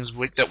 Wrestling's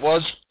week that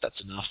was.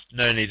 That's enough.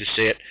 No need to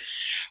see it.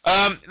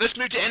 Let's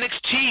move to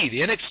NXT,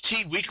 the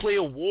NXT Weekly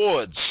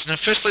Awards. Now,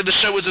 firstly, the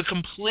show was a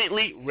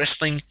completely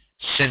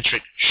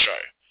wrestling-centric show.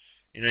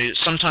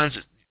 Sometimes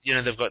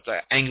they've got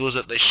the angles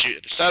that they shoot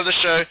at the start of the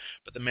show,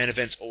 but the main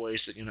event's always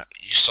your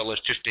solid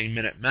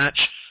 15-minute match.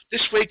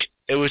 This week,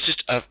 it was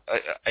just an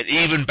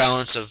even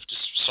balance of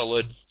just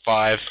solid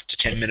 5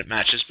 to 10-minute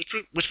matches,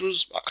 which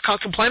was I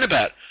can't complain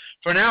about.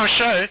 For an hour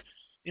show,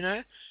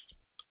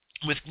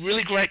 with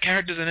really great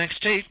characters in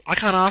NXT, I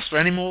can't ask for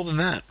any more than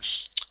that.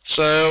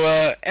 So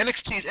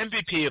NXT's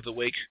MVP of the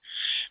week,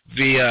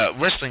 the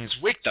Wrestling's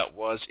week that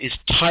was, is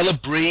Tyler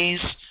Breeze.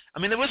 I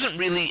mean, there wasn't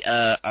really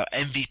a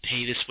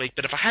MVP this week,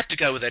 but if I had to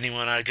go with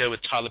anyone, I'd go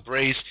with Tyler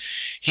Breeze.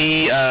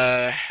 He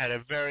had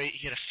a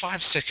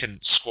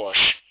 5-second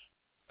squash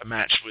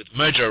match with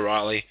Mojo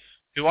Rawley,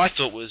 who I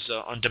thought was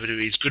on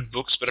WWE's good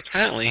books, but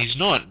apparently he's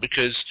not,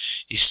 because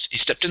he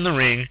stepped in the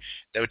ring.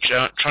 They were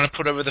trying to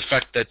put over the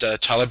fact that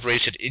Tyler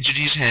Breeze had injured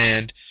his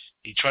hand.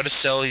 He tried to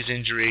sell his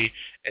injury,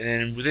 and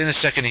then within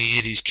a second he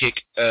hit his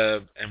kick,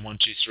 and 1,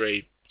 2,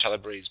 3, Tyler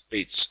Breeze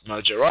beats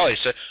Mojo Rawley.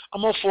 So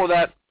I'm all for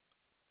that.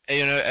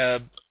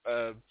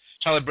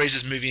 Tyler Breeze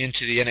is moving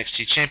into the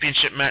NXT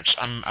Championship match,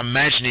 I'm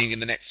imagining, in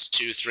the next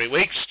 2 or 3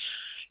 weeks.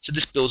 So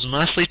this builds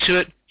nicely to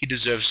it. He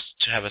deserves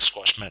to have a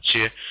squash match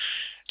here.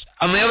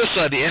 On the other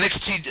side,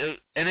 the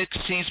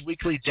NXT's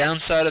weekly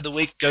downside of the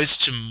week goes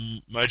to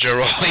Mojo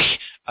Rawley.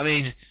 I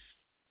mean,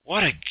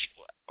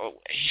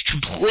 he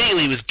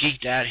completely was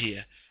geeked out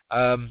here.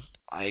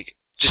 I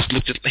just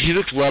he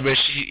looked rubbish.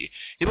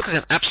 He looked like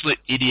an absolute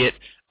idiot.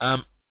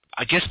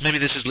 I guess maybe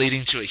this is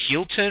leading to a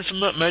heel turn from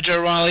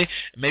Mojo Rawley.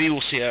 Maybe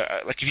we'll see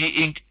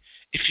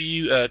if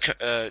you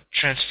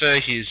transfer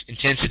his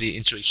intensity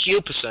into a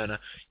heel persona,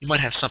 you might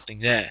have something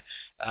there.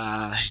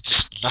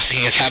 Just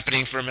nothing is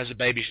happening for him as a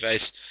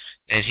babyface,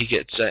 and he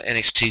gets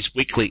NXT's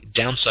weekly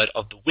downside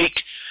of the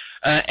week.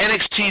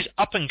 NXT's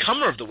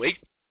up-and-comer of the week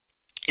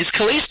is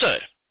Kalisto.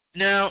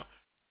 Now,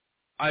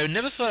 I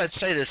never thought I'd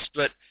say this,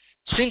 but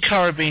Sin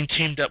Cara being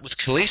teamed up with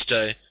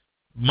Kalisto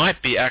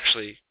might be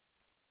actually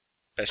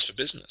best for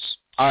business.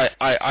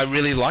 I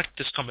really liked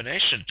this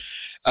combination.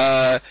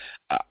 A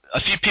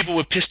few people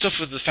were pissed off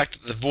with the fact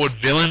that the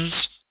Vaudevillains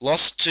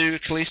lost to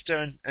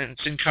Kalisto and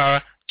Sin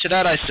Cara. to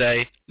that I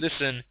say,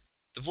 listen,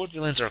 the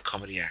Vaudevillains are a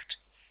comedy act.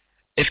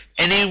 If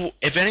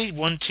any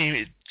one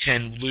team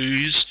can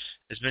lose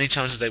as many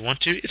times as they want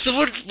to, it's the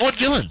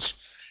Vaudevillains.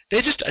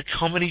 They're just a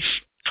comedy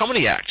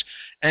act.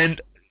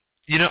 And,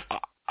 you know,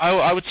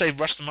 I would say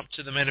rush them up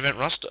to the main event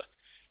roster.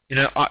 You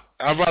know,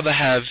 I'd rather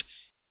have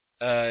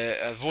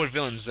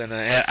Vaudevillains than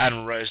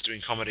Adam Rose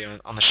doing comedy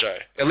on the show.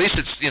 At least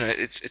it's, you know,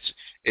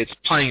 it's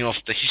playing off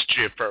the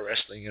history of pro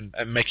wrestling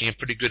and making a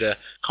pretty good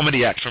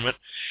comedy act from it.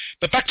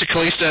 But back to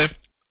Kalisto,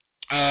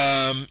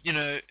 you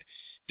know,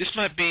 this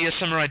might be a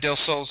Samurai Del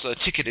Sol's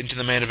ticket into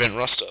the main event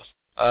roster.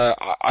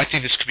 I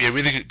think this could be a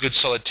really good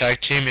solid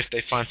tag team if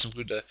they find some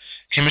good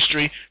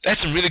chemistry. They had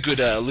some really good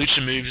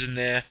lucha moves in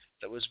there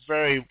that was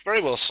very,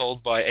 very well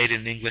sold by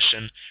Aiden English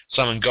and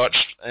Simon Gotch.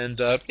 And,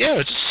 yeah,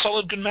 it's a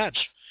solid, good match.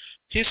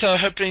 Here's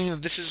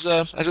hoping this is,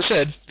 as I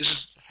said,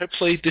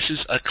 hopefully this is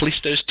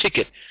Kalisto's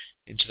ticket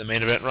into the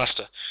main event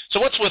roster. So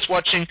what's worth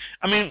watching?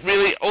 I mean,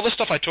 really, all the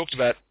stuff I talked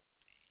about,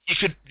 you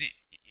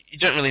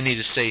don't really need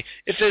to see.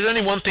 If there's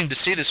only one thing to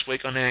see this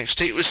week on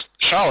NXT, it was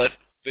Charlotte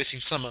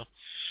facing Summer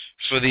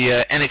for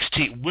the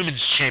NXT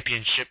Women's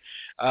Championship.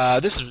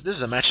 This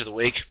is a match of the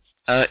week.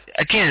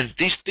 Again,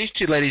 these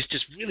two ladies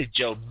just really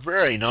gelled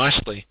very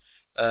nicely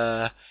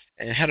and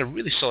had a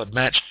really solid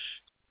match.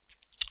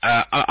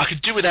 I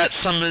could do without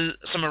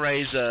Summer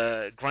Rae's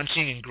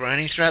grunting and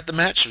groaning throughout the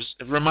match.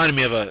 It reminded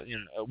me of a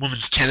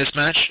women's tennis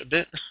match a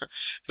bit.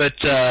 But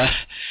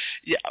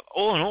yeah,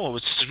 all in all, it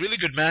was just a really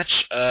good match.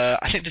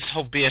 I think this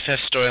whole BFF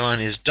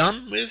storyline is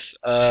done with.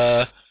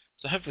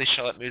 So hopefully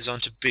Charlotte moves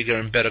on to bigger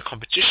and better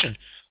competition.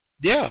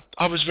 Yeah,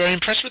 I was very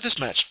impressed with this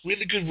match.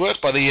 Really good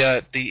work by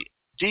the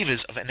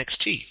divas of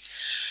NXT.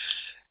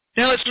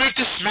 Now let's move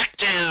to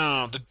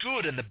SmackDown. The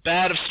good and the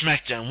bad of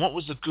SmackDown. What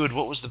was the good?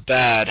 What was the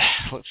bad?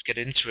 Let's get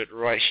into it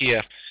right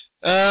here.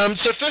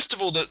 So first of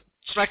all, the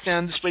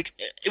SmackDown this week,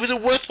 it was a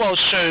worthwhile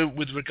show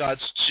with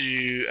regards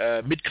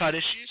to mid-card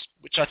issues,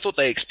 which I thought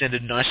they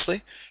extended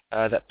nicely.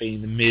 That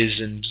being the Miz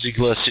and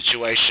Ziggler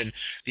situation,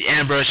 the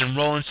Ambrose and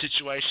Rollins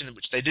situation,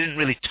 which they didn't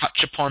really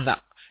touch upon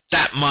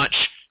that much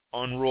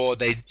on Raw.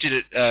 They did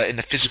it in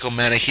a physical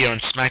manner here on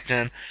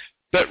SmackDown.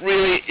 But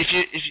really,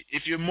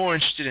 if you're more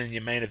interested in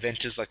your main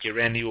eventers like your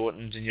Randy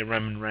Ortons and your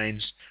Roman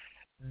Reigns,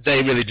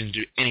 they really didn't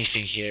do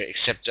anything here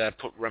except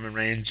put Roman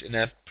Reigns in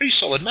a pretty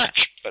solid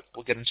match. But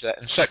we'll get into that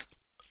in a sec.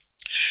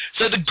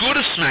 So the good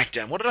of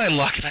SmackDown. What did I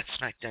like about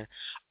SmackDown?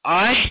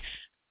 I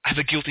have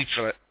a guilty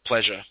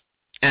pleasure,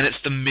 and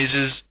it's the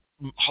Miz's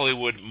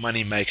Hollywood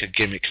moneymaker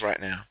gimmick right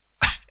now.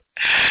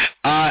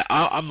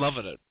 I'm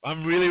loving it.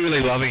 I'm really, really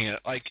loving it.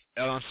 Like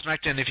on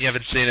SmackDown, if you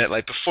haven't seen it,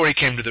 like before he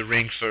came to the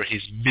ring for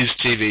his Miz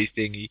TV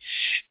thing,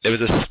 there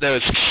was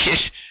a kid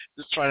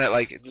just trying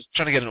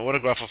to get an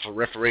autograph off a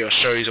referee or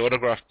show his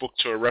autograph book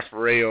to a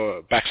referee or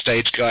a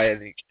backstage guy,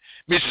 and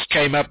Miz just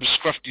came up and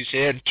scruffed his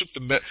hair and took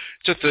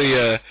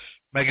the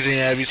magazine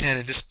out of his hand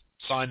and just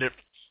signed it.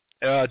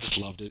 Oh, I just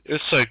loved it. It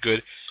was so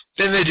good.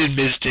 Then they did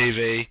Miz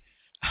TV.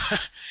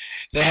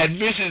 They had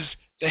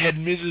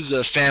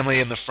Miz's family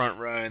in the front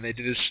row, and they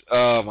did this.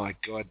 Oh my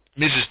God,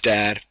 Miz's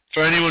dad.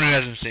 For anyone who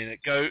hasn't seen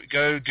it, go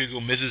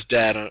Google Miz's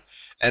dad, and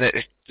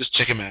just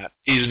check him out.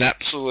 He's an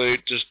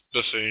absolute just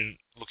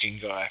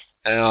buffoon-looking guy,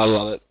 and I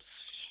love it.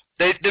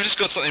 They've just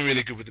got something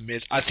really good with the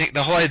Miz. I think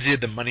the whole idea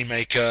of the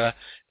moneymaker,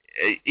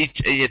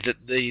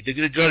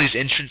 they got his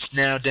entrance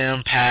now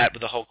down pat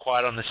with the whole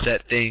quiet on the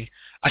set thing.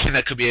 I think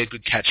that could be a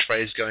good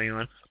catchphrase going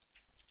on.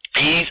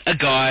 He's a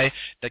guy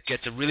that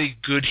gets a really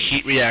good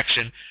heat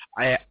reaction.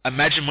 I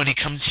imagine when he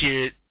comes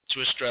here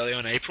to Australia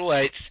on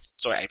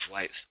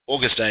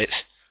August 8th,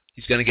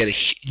 he's going to get a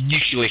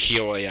nuclear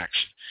hero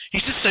reaction.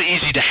 He's just so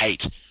easy to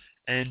hate.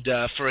 And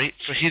for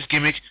his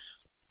gimmick,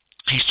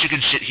 his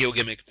chicken shit heel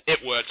gimmick,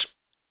 it worked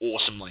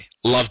awesomely.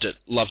 Loved it.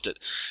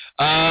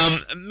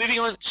 Moving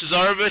on,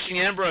 Cesaro versus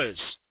Ambrose.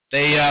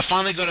 They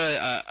finally got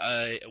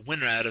a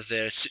winner out of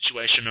their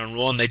situation on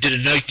Raw, and they did a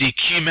no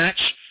DQ match.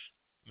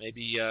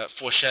 Maybe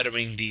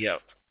foreshadowing the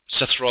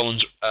Seth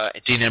Rollins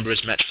Dean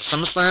Ambrose match for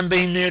SummerSlam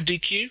being near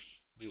DQ.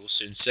 We will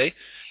soon see.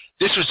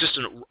 This was just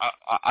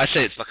I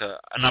say it's like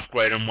an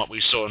upgrade on what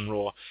we saw in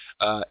Raw,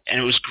 and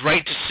it was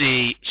great to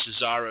see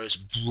Cesaro's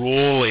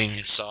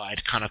brawling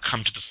side kind of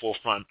come to the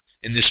forefront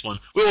in this one.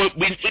 We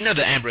know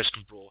that Ambrose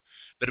can brawl,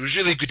 but it was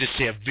really good to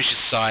see a vicious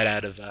side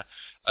out of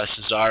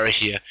Cesaro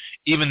here.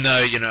 Even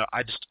though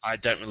I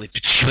don't really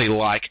particularly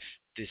like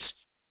the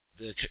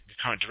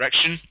current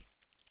direction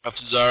of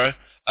Cesaro.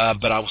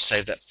 But I will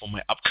save that for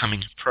my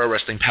upcoming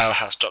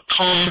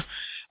ProWrestlingPowerhouse.com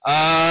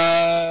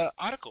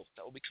article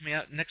that will be coming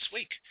out next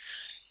week.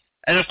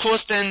 And of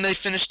course, then they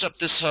finished up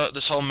this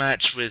whole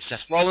match with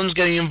Seth Rollins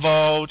getting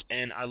involved,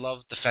 and I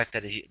love the fact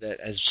that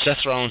as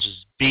Seth Rollins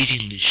was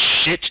beating the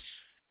shit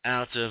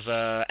out of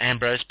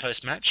Ambrose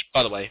post-match.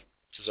 By the way,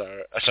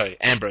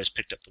 Ambrose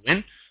picked up the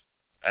win,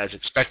 as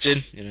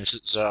expected.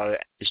 Cesaro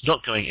is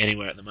not going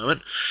anywhere at the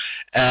moment.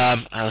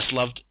 I just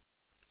loved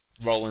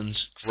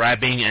Rollins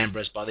grabbing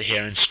Ambrose by the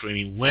hair and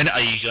screaming, "When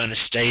are you going to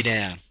stay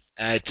down?"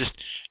 Just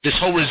this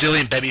whole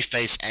resilient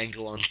babyface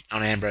angle on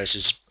Ambrose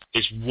is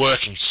is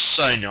working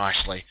so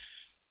nicely.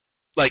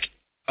 Like,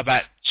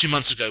 about 2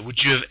 months ago, would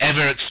you have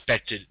ever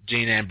expected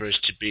Dean Ambrose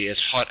to be as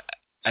hot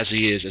as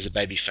he is as a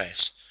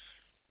babyface?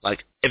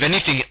 Like, if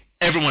anything,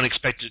 everyone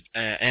expected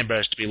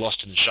Ambrose to be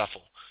lost in the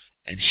shuffle.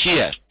 And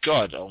here,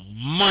 God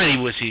almighty,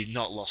 was he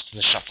not lost in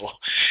the shuffle.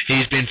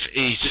 He's been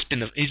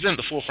at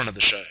the forefront of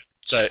the show.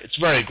 So it's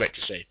very great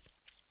to see.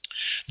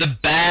 The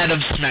bad of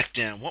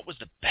SmackDown. What was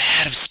the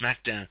bad of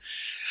SmackDown?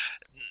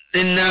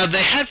 And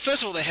they had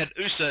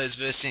Usos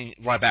versus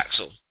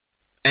Rybaxel.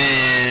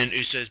 And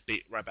Usos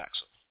beat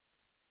Rybaxel.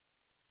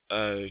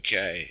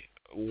 Okay,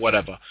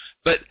 whatever.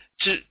 But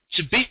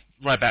to beat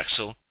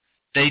Rybaxel,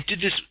 they did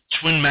this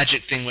twin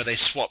magic thing where they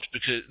swapped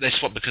because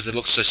they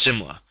looked so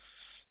similar.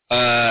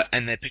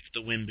 And they picked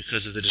the win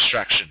because of the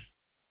distraction.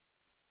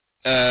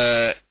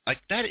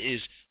 That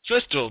is,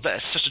 first of all, that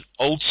is such an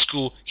old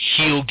school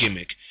heel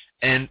gimmick.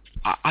 And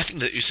I think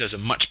the Usos are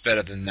much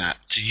better than that,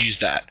 to use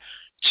that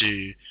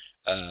to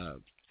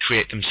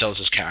create themselves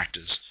as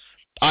characters.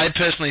 I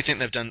personally think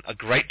they've done a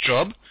great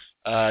job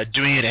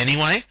doing it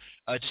anyway,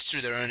 just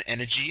through their own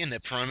energy and their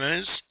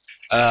promos.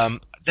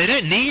 They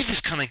don't need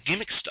this kind of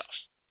gimmick stuff.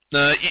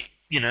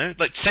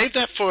 Save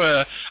that for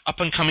a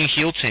up-and-coming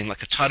heel team,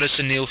 like a Titus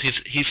O'Neil,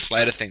 Heath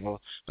Slater thing, or,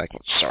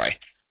 sorry,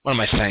 what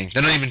am I saying?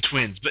 They're not even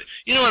twins, but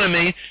you know what I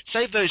mean?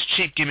 Save those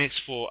cheap gimmicks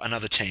for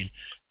another team.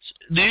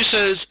 The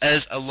Usos,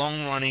 as a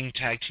long-running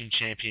tag team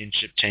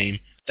championship team,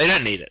 they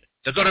don't need it.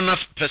 They've got enough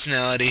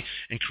personality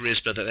and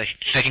charisma that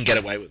they can get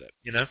away with it,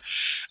 you know?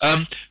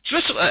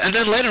 First of all, and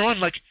then later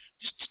on,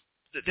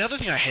 the other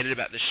thing I hated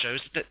about this show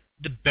is that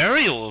the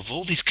burial of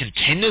all these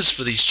contenders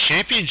for these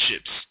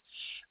championships,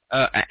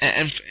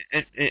 and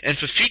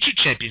for future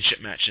championship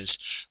matches,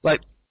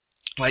 like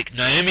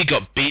Naomi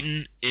got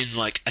beaten in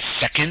a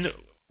second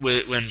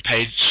when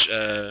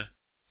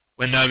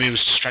Naomi was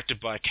distracted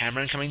by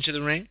Cameron coming to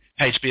the ring.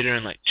 Paige beat her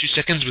in 2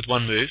 seconds with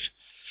one move.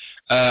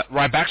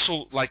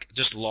 Rybaxel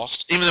just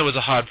lost, even though it was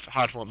a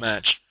hard-fought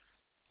match.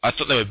 I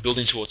thought they were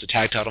building towards a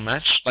tag title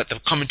match. The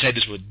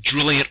commentators were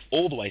drilling it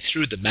all the way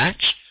through the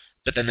match,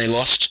 but then they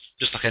lost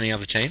just like any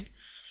other team.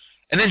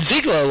 And then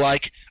Ziggler,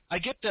 I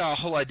get the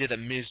whole idea that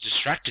Miz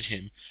distracted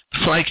him.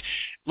 But,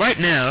 right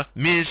now,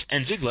 Miz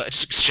and Ziggler are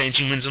just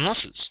exchanging wins and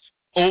losses,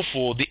 all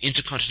for the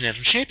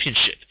Intercontinental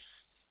Championship.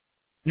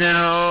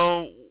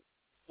 Now,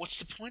 what's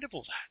the point of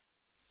all that?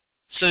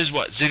 So is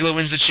what? Ziggler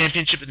wins the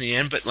championship in the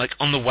end, but,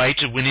 on the way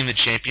to winning the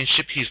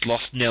championship, he's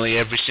lost nearly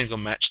every single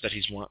match that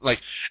he's won. The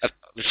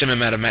same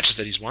amount of matches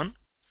that he's won?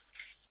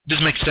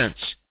 Doesn't make sense,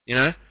 you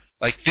know?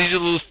 These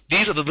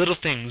are the little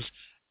things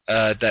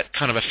that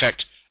kind of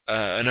affect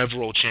an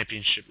overall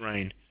championship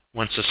reign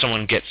once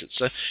someone gets it.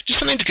 So just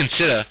something to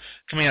consider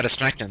coming out of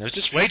SmackDown. There was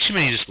just way too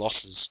many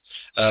losses.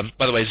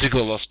 By the way,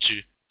 Ziggler lost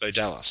to Bo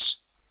Dallas.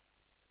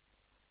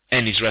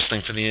 And he's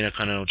wrestling for the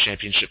Intercontinental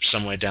Championship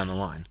somewhere down the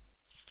line.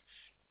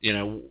 You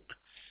know,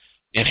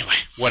 anyway,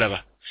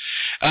 whatever.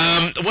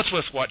 What's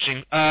worth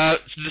watching? The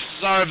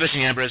Cesaro versus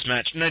Ambrose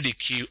match, no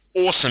DQ,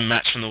 awesome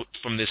match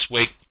from this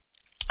week.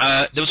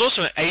 There was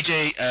also an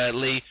AJ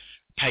Lee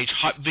Page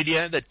hype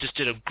video that just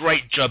did a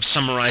great job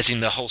summarizing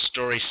the whole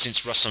story since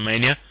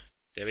WrestleMania.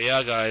 There we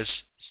are, guys.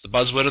 It's the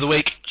buzzword of the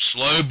week.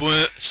 Slow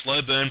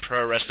burn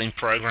pro wrestling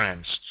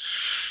programs.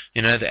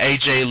 You know, the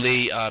AJ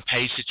Lee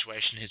Page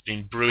situation has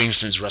been brewing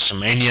since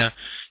WrestleMania.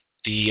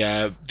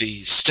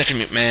 The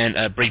Stephanie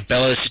McMahon Brie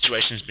Bella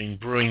situation has been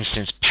brewing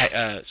since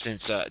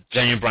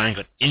Daniel Bryan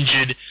got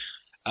injured.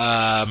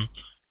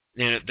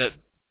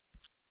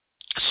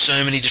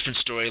 So many different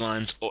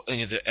storylines.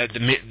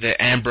 The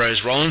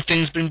Ambrose Rollins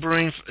thing's been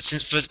brewing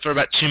for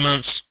about 2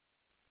 months.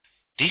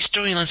 These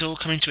storylines are all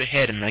coming to a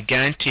head, and I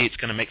guarantee it's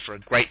going to make for a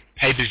great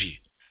pay-per-view.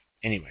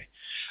 Anyway,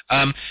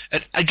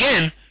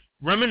 again,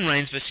 Roman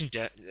Reigns versus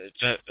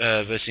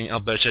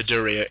Alberto Del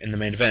Rio in the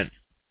main event.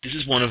 This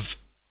is one of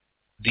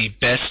the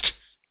best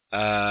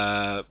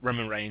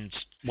Roman Reigns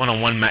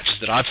one-on-one matches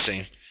that I've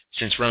seen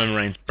since Roman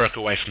Reigns broke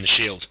away from the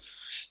Shield.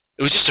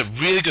 It was just a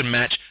really good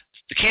match.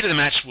 The key to the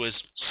match was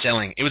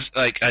selling. It was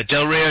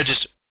Del Rio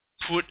just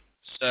put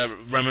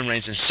Roman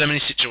Reigns in so many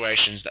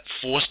situations that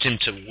forced him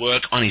to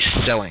work on his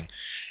selling.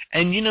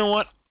 And you know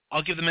what?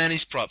 I'll give the man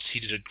his props. He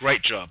did a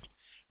great job.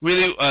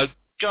 Really,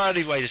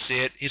 guided way to see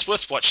it. It's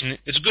worth watching.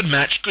 It's a good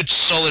match, good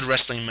solid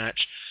wrestling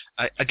match.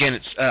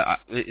 Again,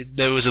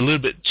 there was a little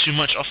bit too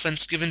much offense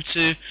given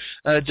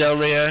to Del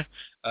Rio,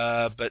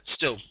 but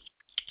still,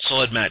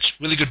 solid match.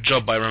 Really good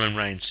job by Roman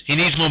Reigns. He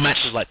needs more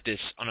matches like this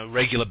on a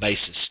regular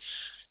basis.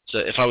 So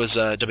if I was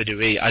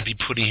WWE, I'd be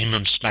putting him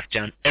on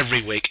SmackDown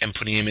every week and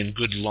putting him in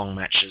good long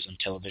matches on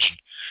television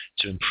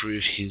to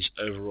improve his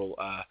overall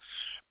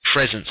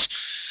presence.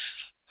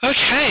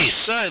 Okay,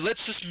 so let's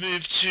just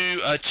move to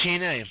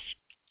TNA.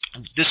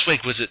 This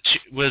week, was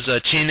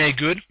TNA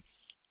good?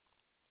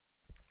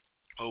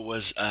 Or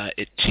was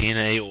it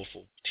TNA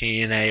awful?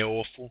 TNA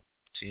awful?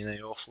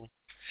 TNA awful?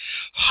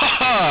 Ha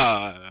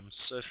ha! I'm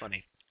so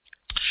funny.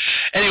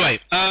 Anyway,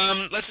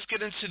 let's just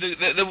get into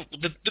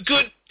the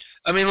good.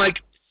 I mean,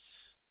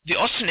 the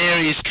Austin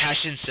Aries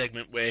cash-in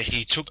segment where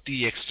he took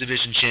the X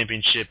Division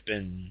Championship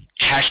and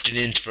cashed it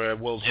in for a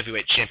World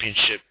Heavyweight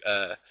Championship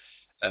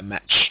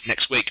match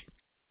next week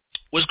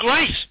was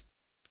great.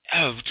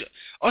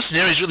 Austin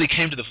Aries really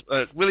came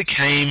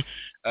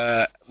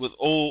with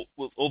all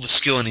the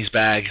skill in his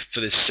bag for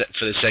this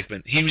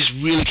segment. He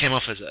really came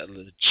off as a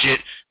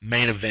legit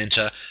main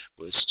eventer.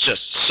 Was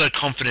just so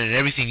confident in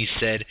everything he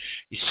said.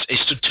 He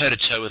stood toe to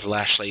toe with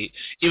Lashley,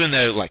 even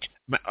though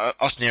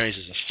Austin Aries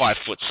is a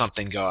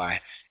 5-foot-something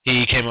guy.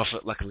 He came off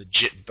like a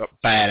legit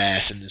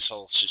badass in this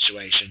whole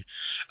situation.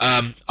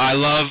 I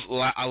love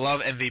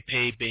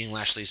MVP being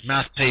Lashley's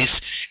mouthpiece.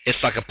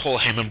 It's like a Paul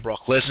Heyman,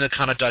 Brock Lesnar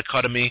kind of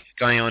dichotomy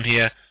going on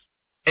here.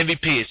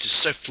 MVP is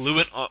just so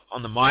fluent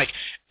on the mic,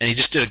 and he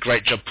just did a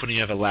great job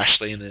putting over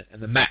Lashley in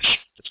the match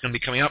that's going to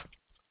be coming up.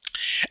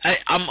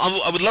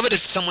 I would love it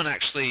if someone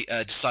actually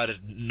decided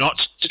not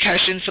to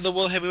cash in for the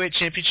World Heavyweight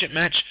Championship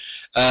match.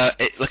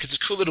 It's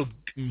a cool little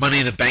Money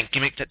in the Bank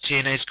gimmick that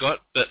TNA's got,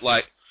 but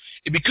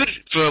it'd be good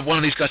for one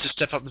of these guys to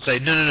step up and say,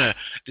 no.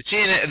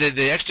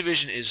 The X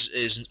Division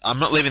is I'm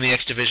not leaving the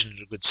X Division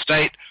in a good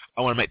state.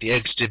 I want to make the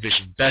X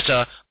Division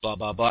better, blah,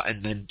 blah, blah,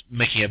 and then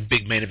making a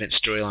big main event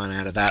storyline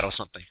out of that or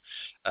something.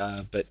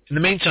 But in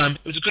the meantime,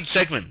 it was a good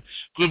segment.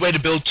 Good way to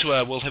build to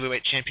a World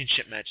Heavyweight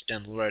Championship match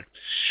down the road.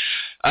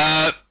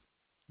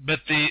 But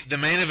the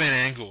main event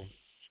angle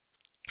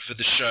for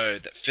the show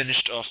that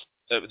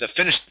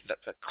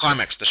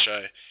climaxed the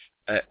show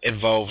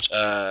involved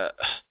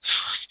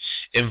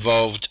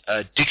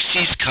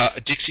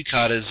Dixie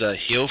Carter's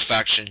heel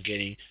faction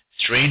getting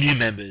 3 new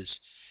members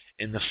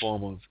in the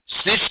form of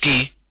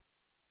Snitsky,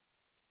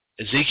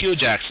 Ezekiel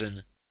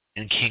Jackson,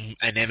 and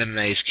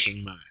MMA's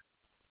King Mo.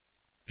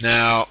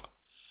 Now,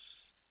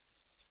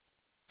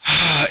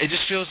 it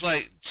just feels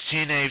like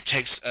TNA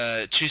takes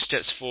 2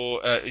 steps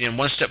forward,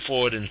 1 step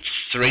forward and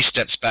 3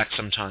 steps back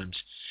sometimes.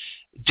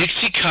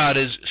 Dixie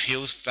Carter's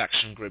heel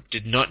faction group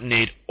did not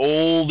need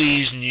all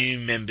these new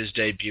members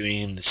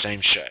debuting in the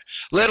same show.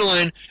 Let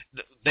alone,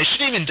 they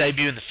shouldn't even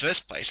debut in the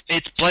first place.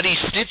 It's bloody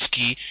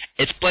Snitsky,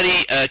 it's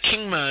bloody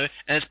King Mo,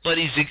 and it's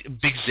bloody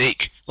Big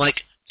Zeke.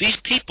 These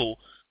people,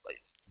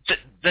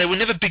 they were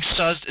never big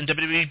stars in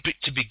WWE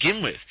to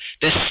begin with.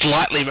 They're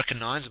slightly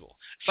recognizable.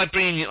 It's like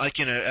bringing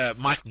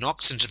Mike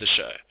Knox into the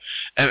show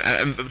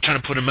and trying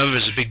to put him over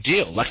as a big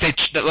deal, like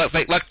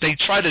they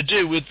try to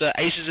do with the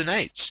Aces and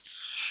Eights.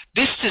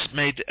 This just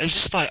made it was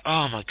just like,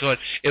 oh my god,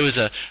 it was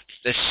a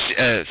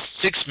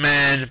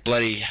 6-man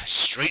bloody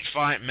street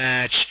fight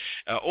match,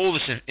 all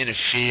this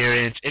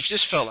interference. It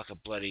just felt like a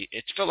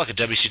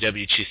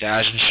WCW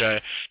 2000 show,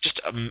 just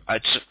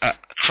a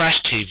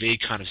Crash TV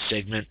kind of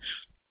segment.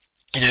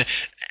 And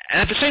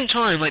at the same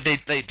time,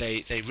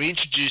 they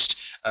reintroduced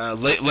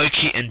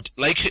Loki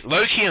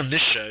on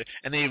this show,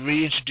 and they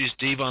reintroduced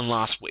Devon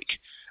last week.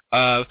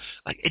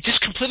 It just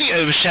completely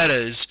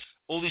overshadows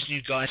all these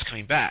new guys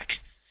coming back.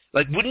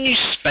 Wouldn't you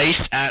space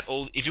out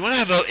all? If you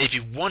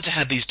want to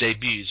have these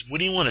debuts,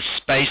 wouldn't you want to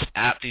space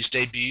out these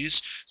debuts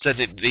so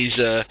that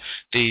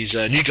these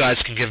new guys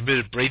can get a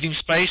bit of breathing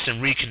space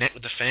and reconnect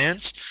with the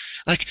fans?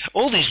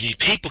 All these new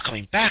people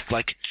coming back,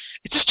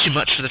 it's just too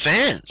much for the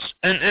fans.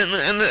 And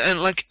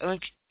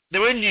they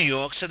were in New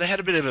York, so they had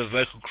a bit of a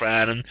vocal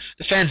crowd, and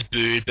the fans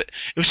booed, but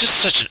it was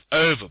just such an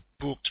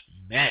overbooked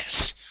mess.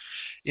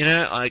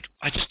 I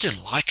just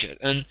didn't like it,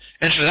 and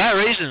for that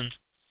reason,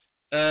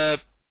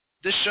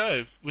 this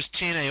show was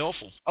TNA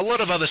awful. A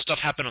lot of other stuff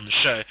happened on the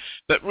show,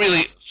 but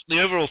really,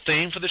 the overall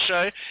theme for the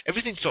show,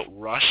 everything felt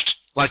rushed,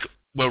 like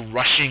we're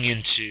rushing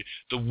into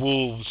the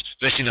Wolves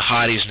versus the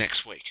Hardys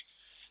next week.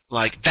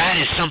 That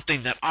is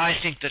something that I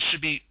think that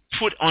should be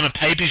put on a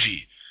pay-per-view.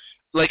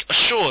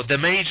 Sure, the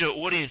major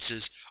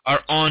audiences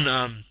are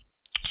on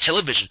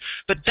television,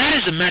 but that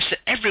is a match that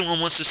everyone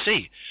wants to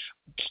see.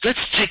 Let's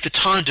take the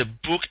time to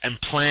book and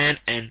plan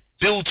and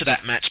build to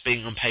that match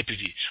being on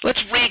pay-per-view. Let's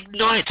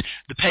reignite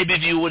the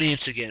pay-per-view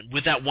audience again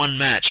with that one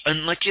match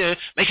and, make it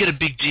a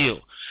big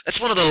deal. That's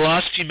one of the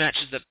last few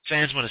matches that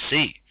fans want to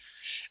see.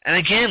 And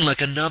again,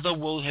 another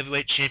World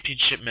Heavyweight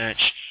Championship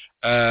match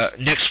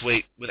next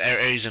week with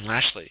Aries and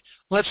Lashley.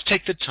 Let's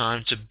take the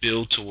time to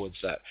build towards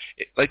that.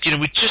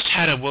 We just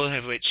had a World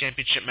Heavyweight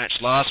Championship match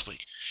last week.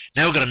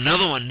 Now we've got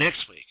another one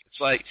next week.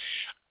 It's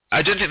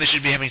I don't think they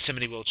should be having so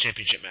many World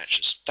Championship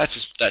matches. That's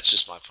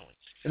just my point.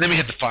 And then we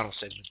had the final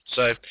segment.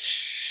 So,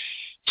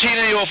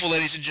 TNA awful,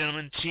 ladies and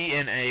gentlemen.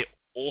 TNA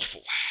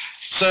awful.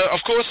 So, of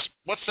course,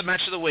 what's the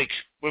match of the week?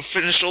 We've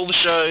finished all the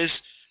shows.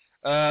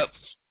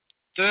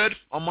 Third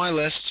on my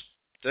list,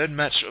 third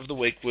match of the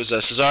week was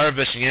Cesaro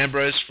versus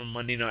Ambrose from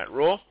Monday Night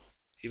Raw.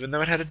 Even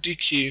though it had a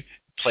DQ, it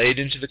played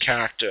into the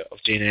character of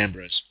Dean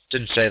Ambrose.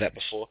 Didn't say that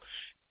before.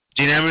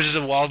 Dean Ambrose is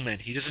a wild man.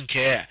 He doesn't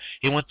care.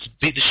 He wants to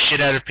beat the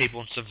shit out of people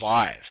and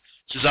survive.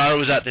 Cesaro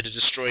was out there to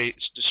destroy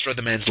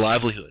the man's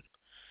livelihood.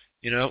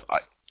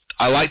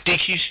 I like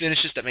DQ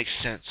finishes that make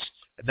sense.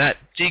 And that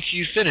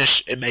DQ finish,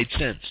 it made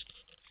sense.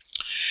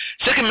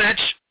 Second match,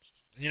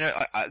 this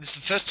is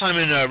the first time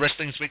in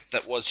Wrestling's Week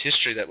that was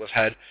history that we've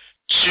had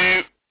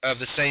 2 of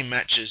the same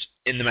matches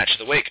in the match of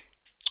the week.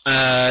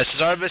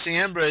 Cesaro versus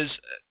Ambrose,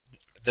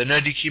 the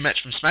no DQ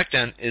match from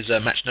SmackDown, is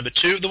match number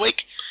 2 of the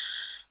week.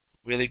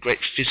 Really great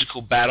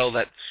physical battle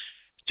that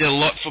did a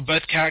lot for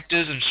both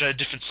characters and showed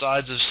different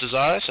sides of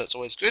Cesaro, so it's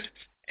always good.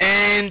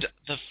 And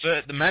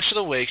the match of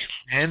the week,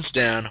 hands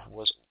down,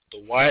 was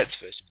the Wyatts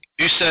versus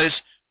the Usos.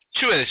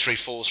 2 out of 3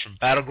 falls from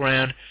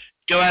Battleground.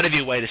 Go out of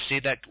your way to see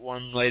that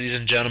one, ladies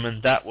and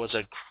gentlemen. That was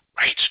a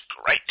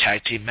great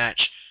tag team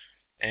match.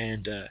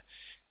 And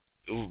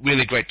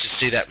really great to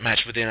see that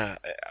match within a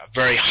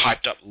very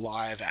hyped up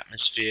live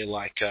atmosphere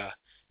like, I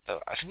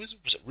think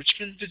was it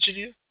Richmond,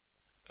 Virginia?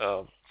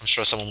 I'm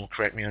sure someone will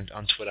correct me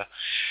on Twitter.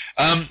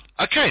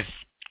 Okay,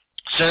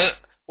 so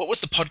what was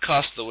the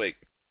podcast of the week?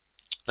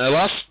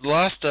 Last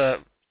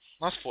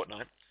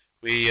fortnight,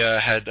 we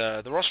had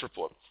the Ross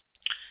Report.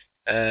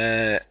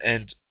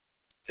 And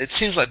it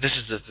seems like this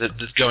is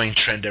the going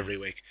trend every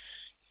week.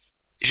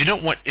 If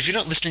you're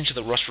not listening to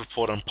the Ross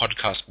Report on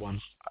Podcast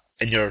 1,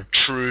 and you're a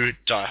true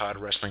diehard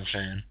wrestling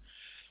fan,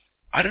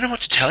 I don't know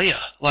what to tell you.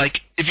 Like,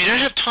 if you don't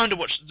have time to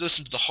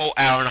listen to the whole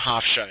hour and a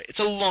half show, it's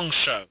a long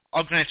show.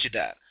 I'll grant you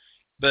that.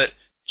 But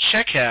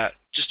check out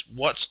just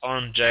what's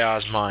on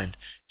JR's mind.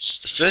 It's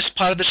the first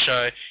part of the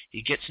show.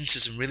 He gets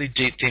into some really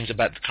deep things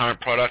about the current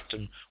product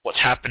and what's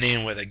happening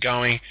and where they're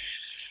going.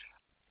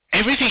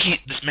 Everything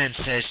this man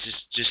says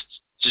just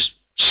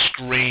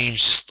screams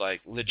just like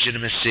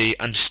legitimacy,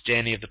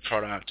 understanding of the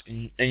product,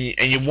 and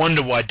you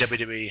wonder why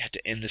WWE had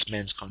to end this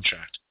man's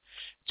contract.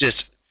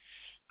 Just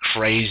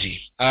crazy.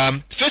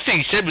 The first thing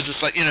he said was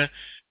just like,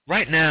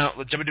 right now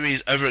WWE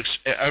is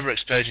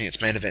overexposing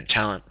its main event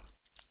talent.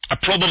 A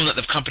problem that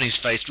the company's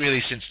faced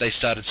really since they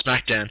started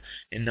SmackDown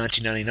in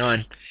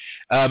 1999.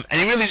 And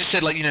he really just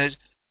said, like,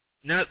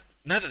 now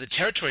that the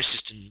territory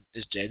system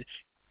is dead,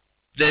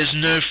 there's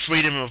no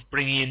freedom of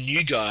bringing in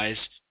new guys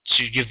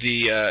to give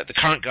the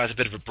current guys a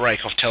bit of a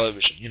break off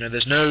television.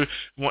 There's no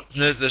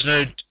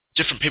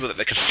different people that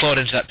they can slot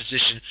into that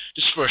position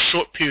just for a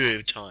short period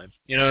of time.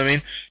 You know what I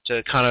mean?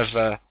 To kind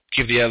of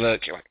give the other,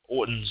 like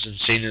Ortons and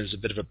Cenas, a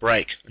bit of a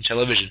break on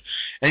television.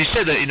 And he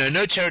said that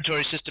no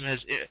territory system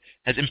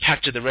has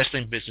impacted the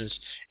wrestling business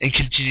and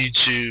continue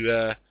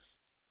to.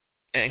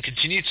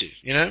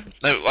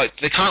 Like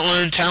they can't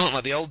learn talent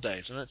like the old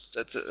days, and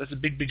that's a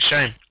big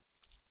shame.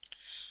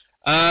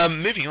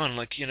 Moving on,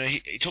 like,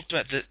 he talked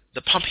about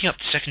the pumping up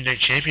the secondary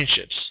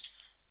championships.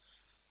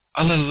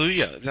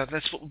 Hallelujah.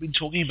 That's what we've been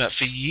talking about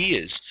for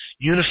years.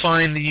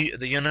 Unifying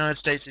the United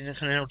States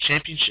Intercontinental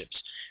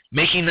Championships.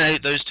 Making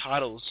those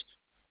titles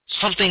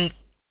something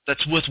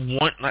that's worth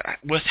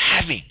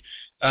having.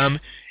 And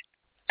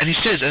he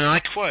says, and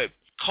I quote,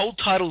 "Cold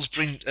titles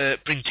bring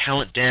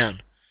talent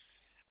down.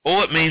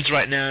 All it means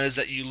right now is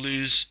that you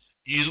lose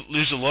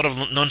a lot of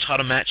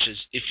non-title matches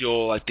if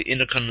you're like the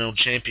Intercontinental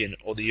Champion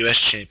or the US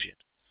Champion."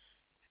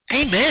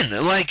 Amen.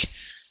 Like,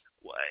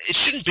 it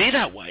shouldn't be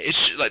that way. It's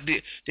like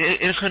the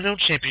Intercontinental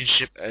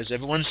Championship, as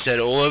everyone said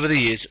all over the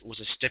years, was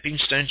a stepping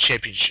stone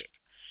championship.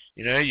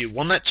 You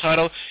won that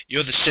title,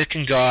 you're the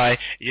second guy,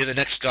 you're the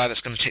next guy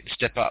that's going to take the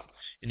step up.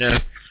 And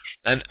I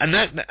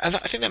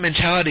think that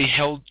mentality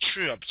held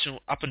true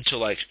up until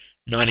like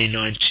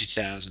 99,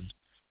 2000.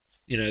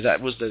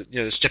 That was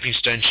the stepping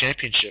stone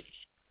championship.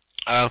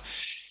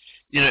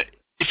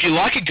 If you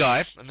like a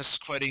guy, and this is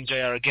quoting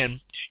JR again,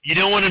 you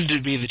don't want him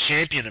to be the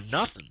champion of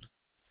nothing.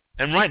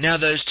 And right now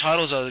those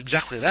titles are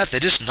exactly that. They're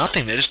just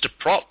nothing. They're just a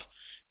prop.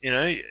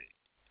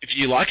 If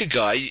you like a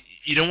guy,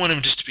 you don't want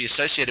him just to be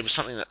associated with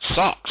something that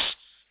sucks,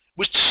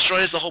 which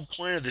destroys the whole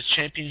point of this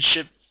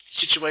championship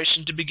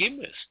situation to begin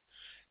with.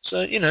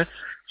 So, and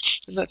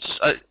that's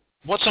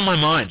what's on my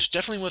mind.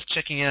 Definitely worth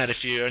checking out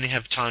if you only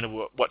have time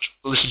to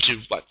listen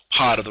to like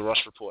part of the Ross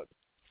Report.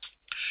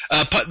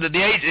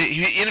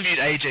 He interviewed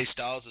AJ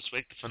Styles this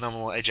week, the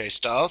phenomenal AJ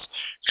Styles,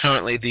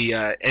 currently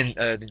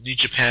the New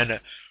Japan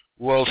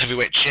World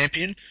Heavyweight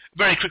Champion.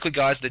 Very quickly,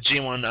 guys, the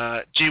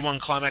G1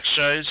 Climax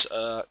shows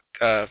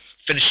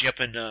finishing up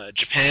in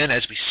Japan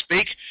as we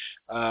speak.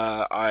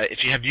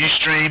 If you have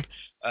Ustream,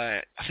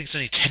 I think it's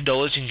only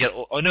 $10. You can get.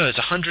 It's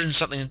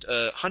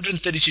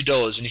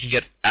 $132, and you can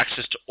get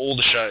access to all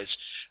the shows.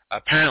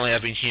 Apparently,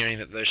 I've been hearing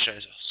that those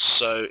shows are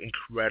so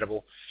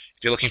incredible.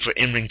 If you're looking for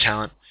in-ring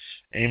talent,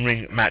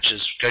 in-ring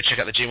matches, go check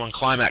out the G1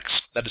 Climax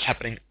that is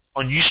happening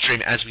on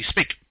Ustream as we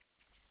speak.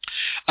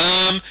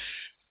 The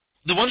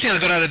one thing I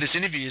got out of this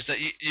interview is that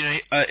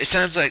it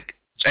sounds like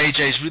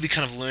AJ's really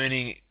kind of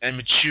learning and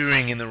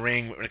maturing in the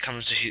ring when it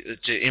comes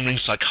to in-ring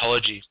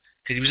psychology.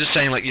 Because he was just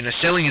saying, like,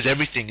 selling is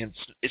everything, and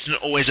it's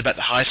not always about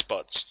the high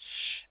spots.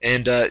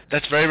 And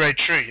that's very, very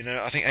true.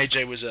 I think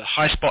AJ was a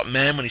high spot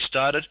man when he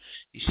started.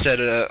 He said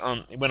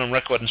he went on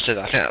record and said,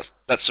 I think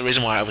that's the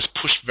reason why I was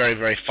pushed very,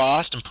 very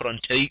fast and put on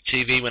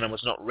TV when I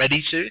was not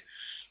ready to.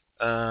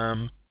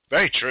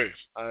 Very true.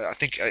 I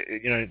think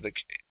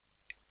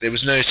there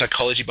was no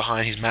psychology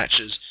behind his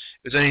matches.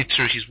 It was only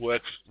through his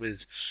work with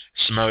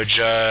Samoa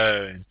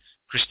Joe and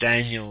Chris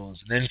Daniels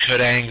and then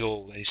Kurt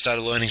Angle that he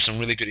started learning some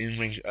really good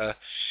in-ring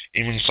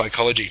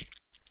psychology.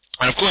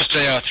 And of course,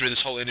 JR through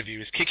this whole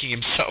interview is kicking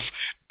himself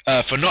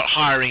for not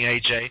hiring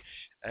AJ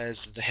as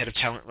the head of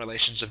talent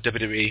relations of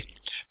WWE.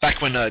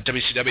 Back when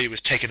WCW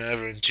was taken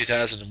over in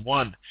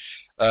 2001,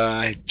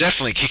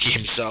 definitely Kiki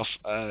himself.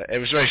 It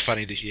was very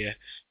funny to hear,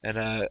 and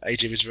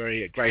AJ was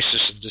very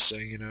gracious and just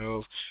saying,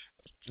 no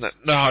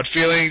hard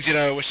feelings,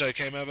 I wish I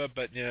came over,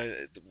 but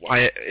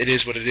it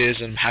is what it is,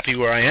 and I'm happy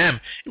where I am.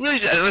 And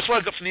that's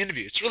what I got from the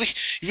interview.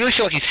 You really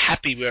feel like he's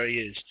happy where he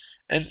is,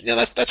 and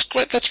that's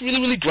great. That's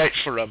really, really great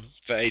for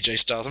AJ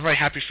Styles. I'm very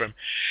happy for him.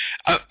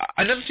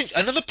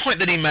 Another point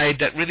that he made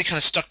that really kind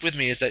of stuck with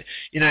me is that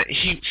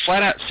he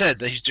flat out said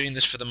that he's doing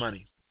this for the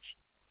money,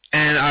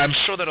 and I'm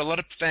sure that a lot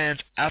of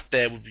fans out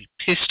there would be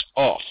pissed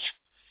off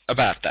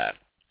about that,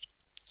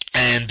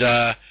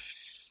 and.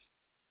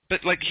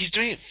 But, he's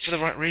doing it for the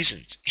right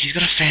reasons. He's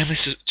got a family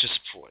to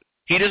support.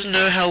 He doesn't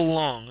know how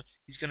long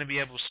he's going to be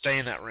able to stay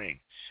in that ring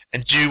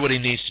and do what he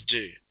needs to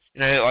do.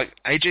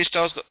 AJ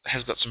Styles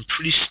has got some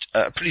pretty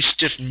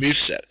stiff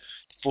moveset,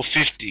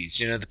 450s,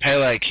 the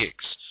Pele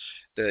kicks,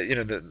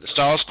 the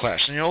Styles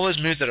Clash, and all those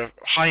moves that are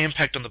high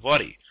impact on the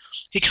body.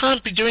 He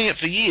can't be doing it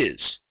for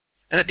years.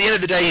 And at the end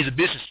of the day, he's a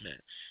businessman.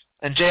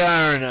 And JR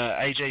and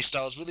AJ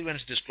Styles really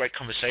went into this great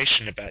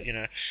conversation about,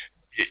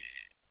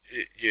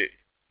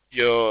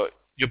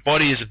 your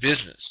body is a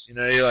business, and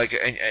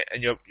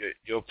you're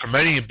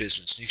promoting a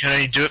business. You can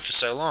only do it for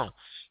so long.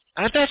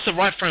 And I think that's the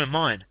right frame of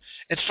mind.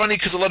 It's funny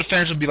because a lot of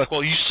fans will be like,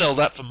 well, you sell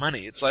that for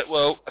money. It's like,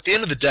 well, at the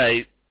end of the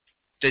day,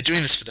 they're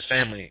doing this for the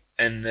family,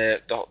 and the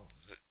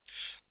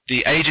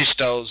AJ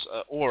Styles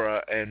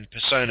aura and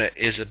persona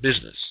is a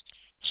business.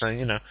 So,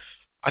 I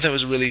thought it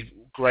was a really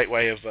great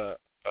way of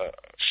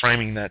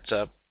framing that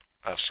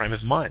frame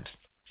of mind.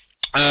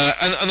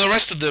 And the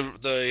rest of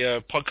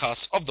the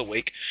podcasts of the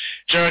week,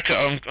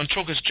 Jericho on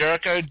Talk is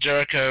Jericho.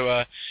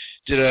 Jericho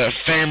did a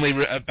family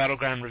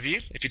Battleground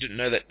review. If you didn't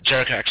know that,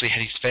 Jericho actually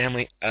had his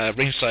family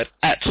ringside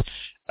at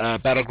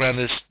Battleground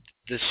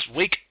this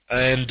week,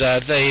 and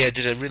they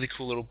did a really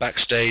cool little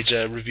backstage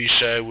review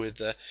show with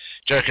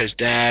Jericho's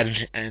dad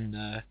and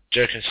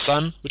Jericho's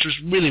son, which was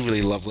really,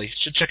 really lovely. You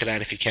should check it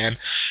out if you can.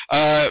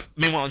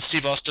 Meanwhile, on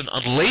Steve Austin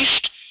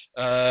Unleashed,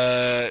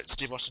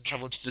 Steve Austin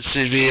traveled to the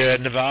Sevilla,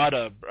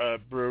 Nevada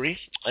brewery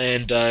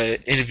and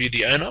interviewed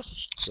the owner.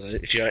 So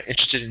if you're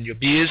interested in your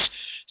beers,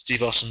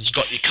 Steve Austin's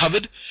got you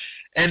covered.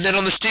 And then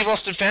on the Steve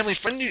Austin Family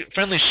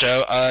Friendly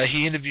Show,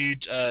 he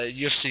interviewed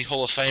UFC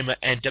Hall of Famer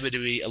and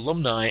WWE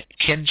alumni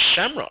Ken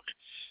Shamrock.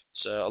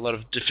 So a lot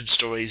of different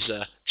stories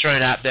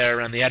thrown out there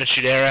around the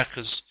Attitude Era,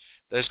 because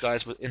those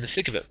guys were in the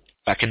thick of it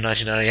back in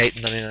 1998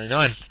 and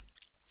 1999.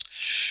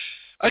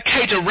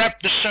 Okay, to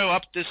wrap the show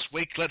up this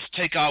week, let's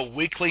take our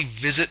weekly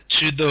visit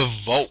to the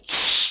vaults.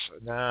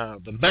 Now,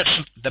 the match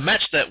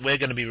that we're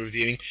going to be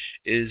reviewing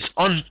is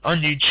on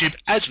YouTube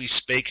as we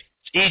speak.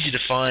 It's easy to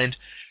find.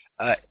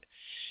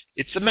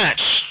 It's the match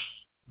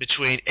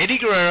between Eddie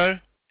Guerrero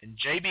and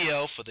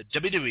JBL for the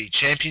WWE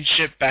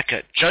Championship back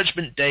at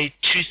Judgment Day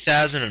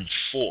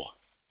 2004.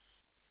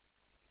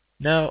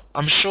 Now,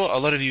 I'm sure a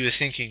lot of you are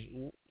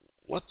thinking,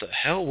 what the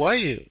hell? Why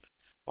are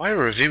we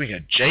reviewing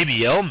a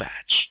JBL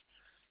match?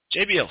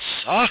 JBL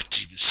sucked.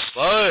 He was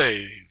slow.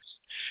 He was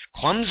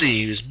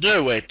clumsy. He was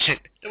nowhere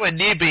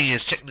near being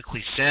as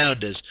technically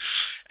sound as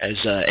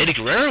Eddie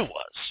Guerrero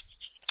was.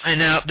 And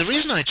now, the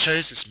reason I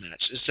chose this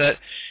match is that,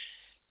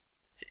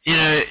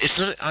 I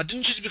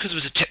didn't choose it because it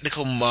was a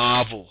technical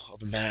marvel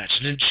of a match.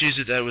 I didn't choose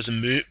it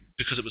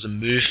because it was a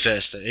move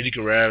fest, that Eddie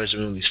Guerrero was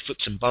doing all these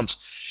flips and bumps.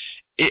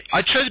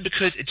 I chose it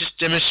because it just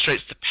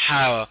demonstrates the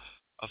power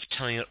of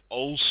telling an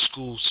old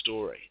school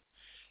story.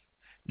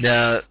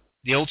 Now,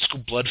 the old school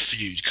blood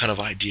feud kind of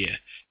idea.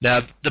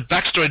 Now, the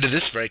backstory to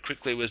this very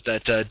quickly was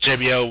that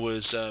JBL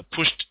was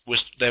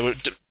they were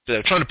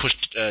trying to push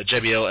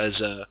JBL as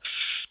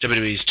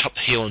WWE's top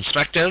heel on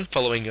SmackDown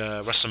following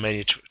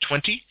WrestleMania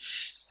 20,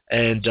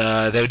 and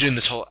they were doing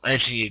this whole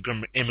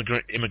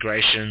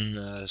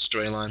anti-immigration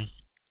storyline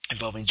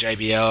involving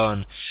JBL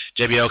and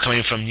JBL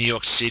coming from New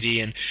York City,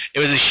 and it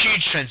was a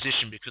huge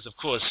transition because, of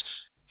course,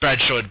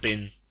 Bradshaw had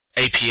been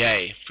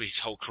APA for his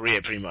whole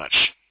career, pretty much.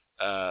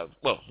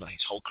 Well, not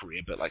his whole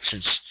career, but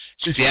since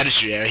the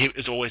Attitude Era, he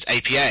was always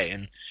APA,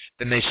 and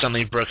then they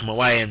suddenly broke him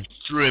away and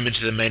threw him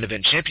into the main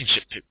event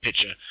championship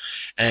picture.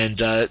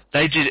 And I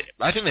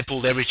think they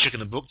pulled every trick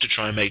in the book to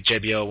try and make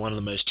JBL one of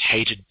the most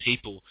hated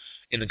people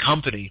in the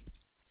company.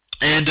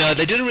 And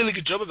they did a really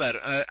good job about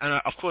it.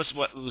 And of course,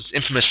 what was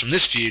infamous from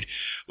this feud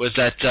was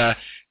that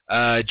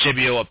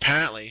JBL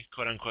apparently,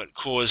 quote unquote,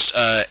 caused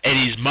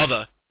Eddie's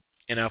mother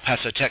in El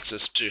Paso,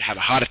 Texas, to have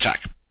a heart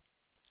attack,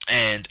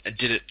 and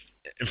did it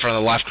in front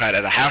of the live crowd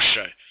at a house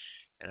show.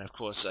 And of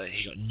course,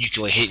 he got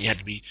nuclear heat and he had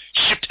to be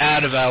shipped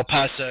out of El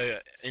Paso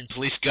in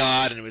police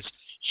guard, and it was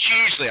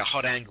hugely a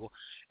hot angle.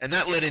 And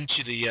that led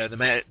into the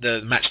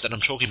match that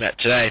I'm talking about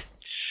today.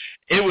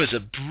 It was a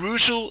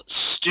brutal,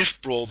 stiff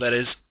brawl that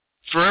is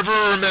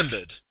forever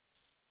remembered,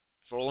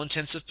 for all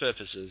intents and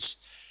purposes,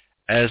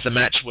 as the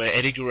match where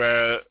Eddie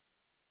Guerrero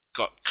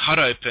got cut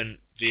open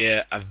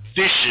via a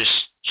vicious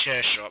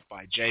chair shot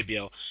by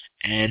JBL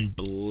and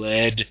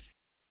bled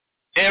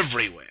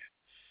everywhere.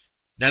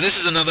 Now, this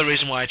is another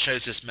reason why I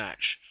chose this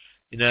match.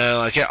 You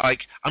know,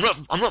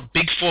 I'm not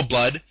big for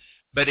blood,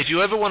 but if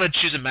you ever want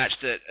to choose a match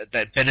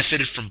that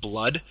benefited from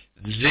blood,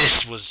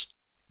 this was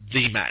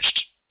the match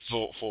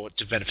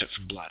to benefit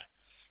from blood.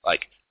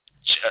 Like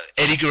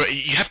Eddie Guerrero,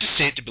 you have to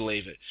see it to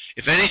believe it.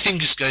 If anything,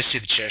 just go see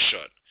the chair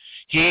shot.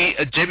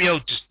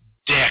 JBL just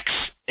decks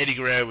Eddie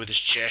Guerrero with his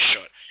chair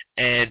shot,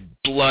 and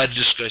blood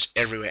just goes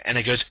everywhere, and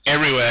it goes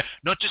everywhere,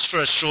 not just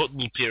for a short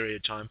little period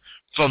of time,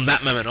 from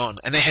that moment on.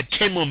 And they had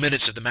 10 more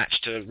minutes of the match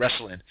to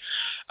wrestle in.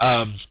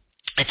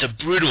 It's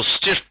a brutal,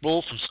 stiff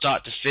brawl from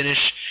start to finish.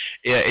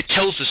 Yeah, it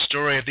tells the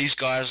story of these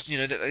guys. You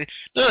know,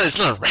 no, it's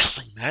not a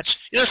wrestling match.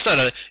 You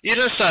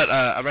don't start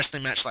a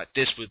wrestling match like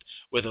this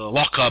with a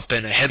lockup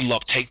and a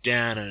headlock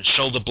takedown and a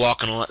shoulder block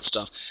and all that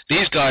stuff.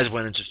 These guys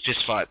went into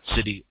fistfight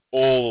city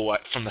all the way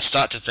from the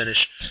start to finish,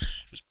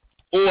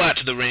 all out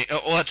to the ring,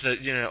 all out to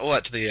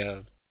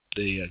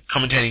the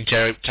commentating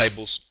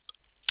tables.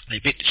 They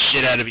beat the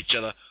shit out of each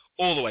other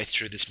all the way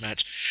through this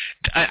match.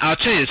 I'll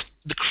tell you this,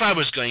 the crowd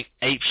was going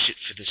apeshit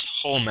for this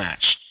whole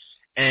match.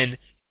 And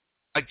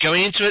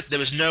going into it, there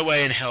was no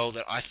way in hell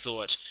that I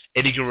thought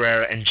Eddie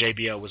Guerrero and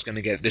JBL was going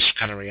to get this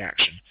kind of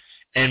reaction.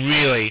 And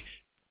really,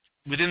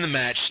 within the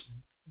match,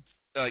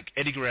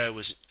 Eddie Guerrero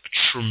was a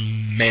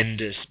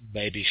tremendous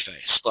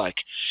babyface.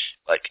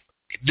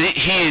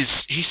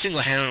 He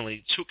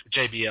single-handedly took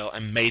JBL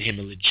and made him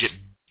a legit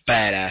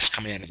badass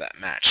coming out of that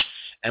match,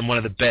 and one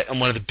of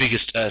the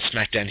biggest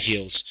SmackDown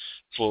heels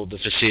for the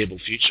foreseeable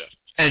future.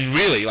 And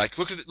really,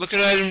 look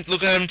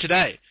at him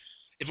today.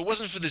 If it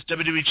wasn't for this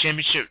WWE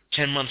Championship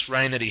 10-month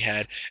reign that he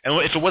had, and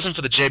if it wasn't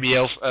for the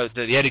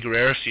the Eddie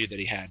Guerrero feud that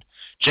he had,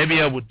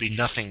 JBL would be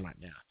nothing right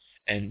now.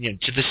 And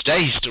to this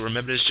day, he's still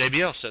remembered as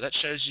JBL. So that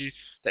shows you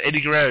that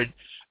Eddie Guerrero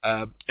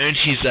earned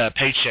his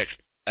paycheck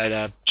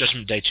at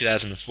Judgment Day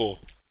 2004.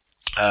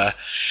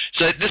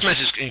 So this match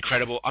is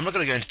incredible. I'm not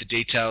going to go into the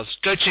details.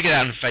 Go check it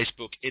out on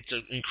Facebook. It's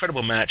an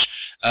incredible match.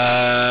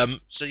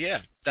 So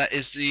yeah, that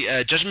is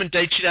the Judgment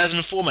Day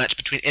 2004 match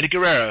between Eddie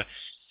Guerrero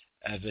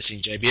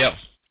versus JBL.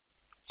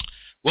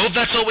 Well,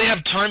 that's all we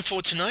have time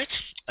for tonight.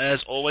 As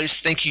always,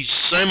 thank you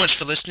so much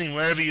for listening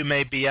wherever you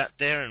may be out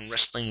there in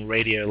Wrestling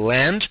Radio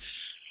land.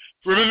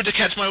 Remember to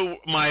catch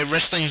my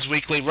Wrestling's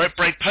Weekly Rope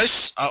Break posts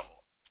are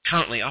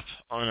currently up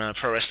on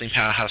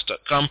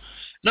ProWrestlingPowerhouse.com.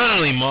 Not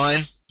only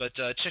mine, but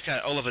check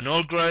out Oliver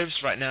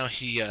Nordgrove's. Right now,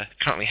 he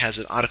currently has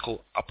an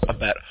article up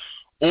about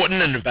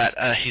Orton and about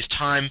his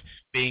time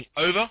being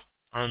over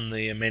on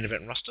the main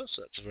event roster.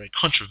 So it's a very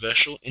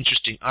controversial,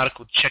 interesting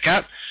article to check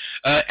out.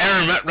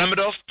 Aaron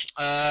Ramadoff,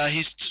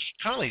 he's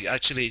currently,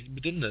 actually,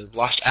 within the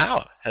last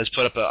hour, has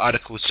put up an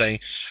article saying,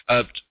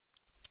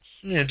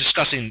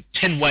 discussing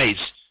 10 ways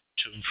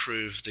to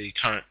improve the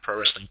current pro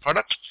wrestling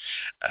product.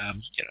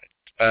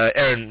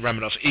 Aaron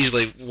Ramadoff,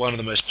 easily one of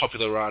the most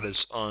popular writers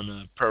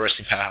on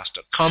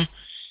ProWrestlingPowerhouse.com,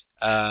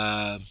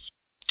 and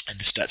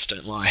the stats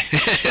don't lie.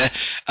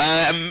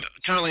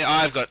 Currently,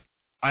 I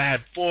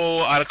have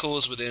 4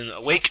 articles within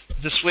a week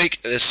this week.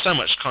 There's so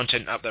much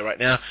content up there right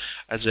now.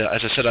 As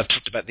I said, I've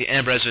talked about the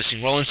Ambrose versus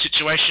Rollins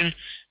situation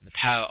and the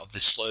power of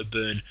this slow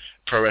burn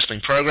pro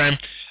wrestling program.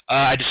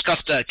 I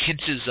discussed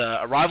Kids'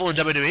 arrival in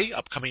WWE,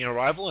 upcoming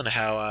arrival, and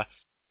how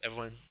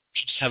everyone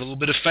should just have a little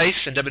bit of faith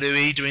in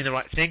WWE doing the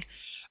right thing.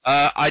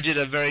 I did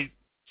a very,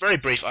 very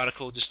brief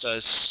article just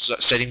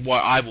stating why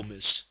I will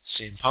miss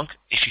CM Punk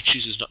if he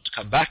chooses not to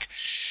come back.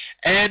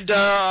 And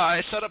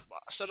I set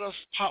off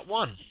part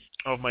 1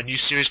 of my new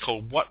series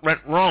called What Went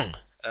Wrong.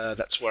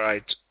 That's where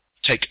I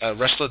take a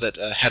wrestler that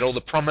had all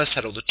the promise,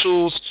 had all the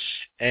tools,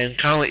 and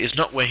currently is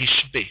not where he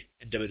should be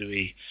in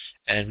WWE.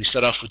 And we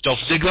start off with Dolph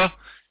Ziggler.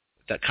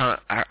 That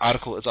current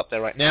article is up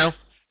there right now.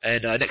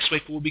 And next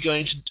week we'll be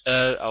going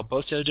to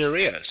Alberto Del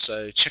Rio,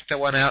 so check that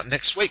one out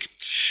next week.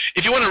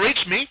 If you want to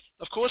reach me,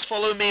 of course,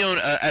 follow me on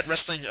at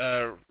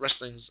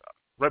Wrestling's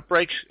Rope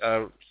Break.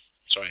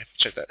 Sorry,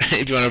 check that.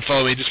 If you want to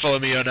follow me, just follow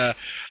me on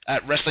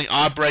at Wrestling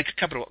R Break,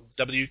 capital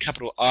W,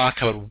 capital R,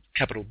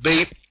 capital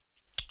B,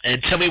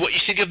 and tell me what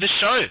you think of this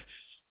show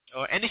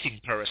or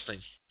anything pro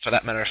wrestling, for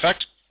that matter of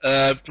fact.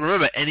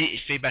 Remember, any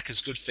feedback is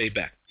good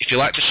feedback. If you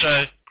like the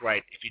show,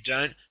 great. If you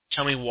don't,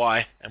 tell me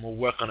why, and we'll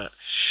work on it.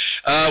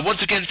 Once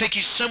again, thank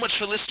you so much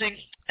for listening,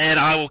 and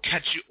I will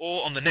catch you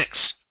all on the next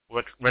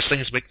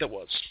Wrestling's Week that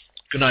was.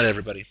 Good night,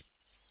 everybody.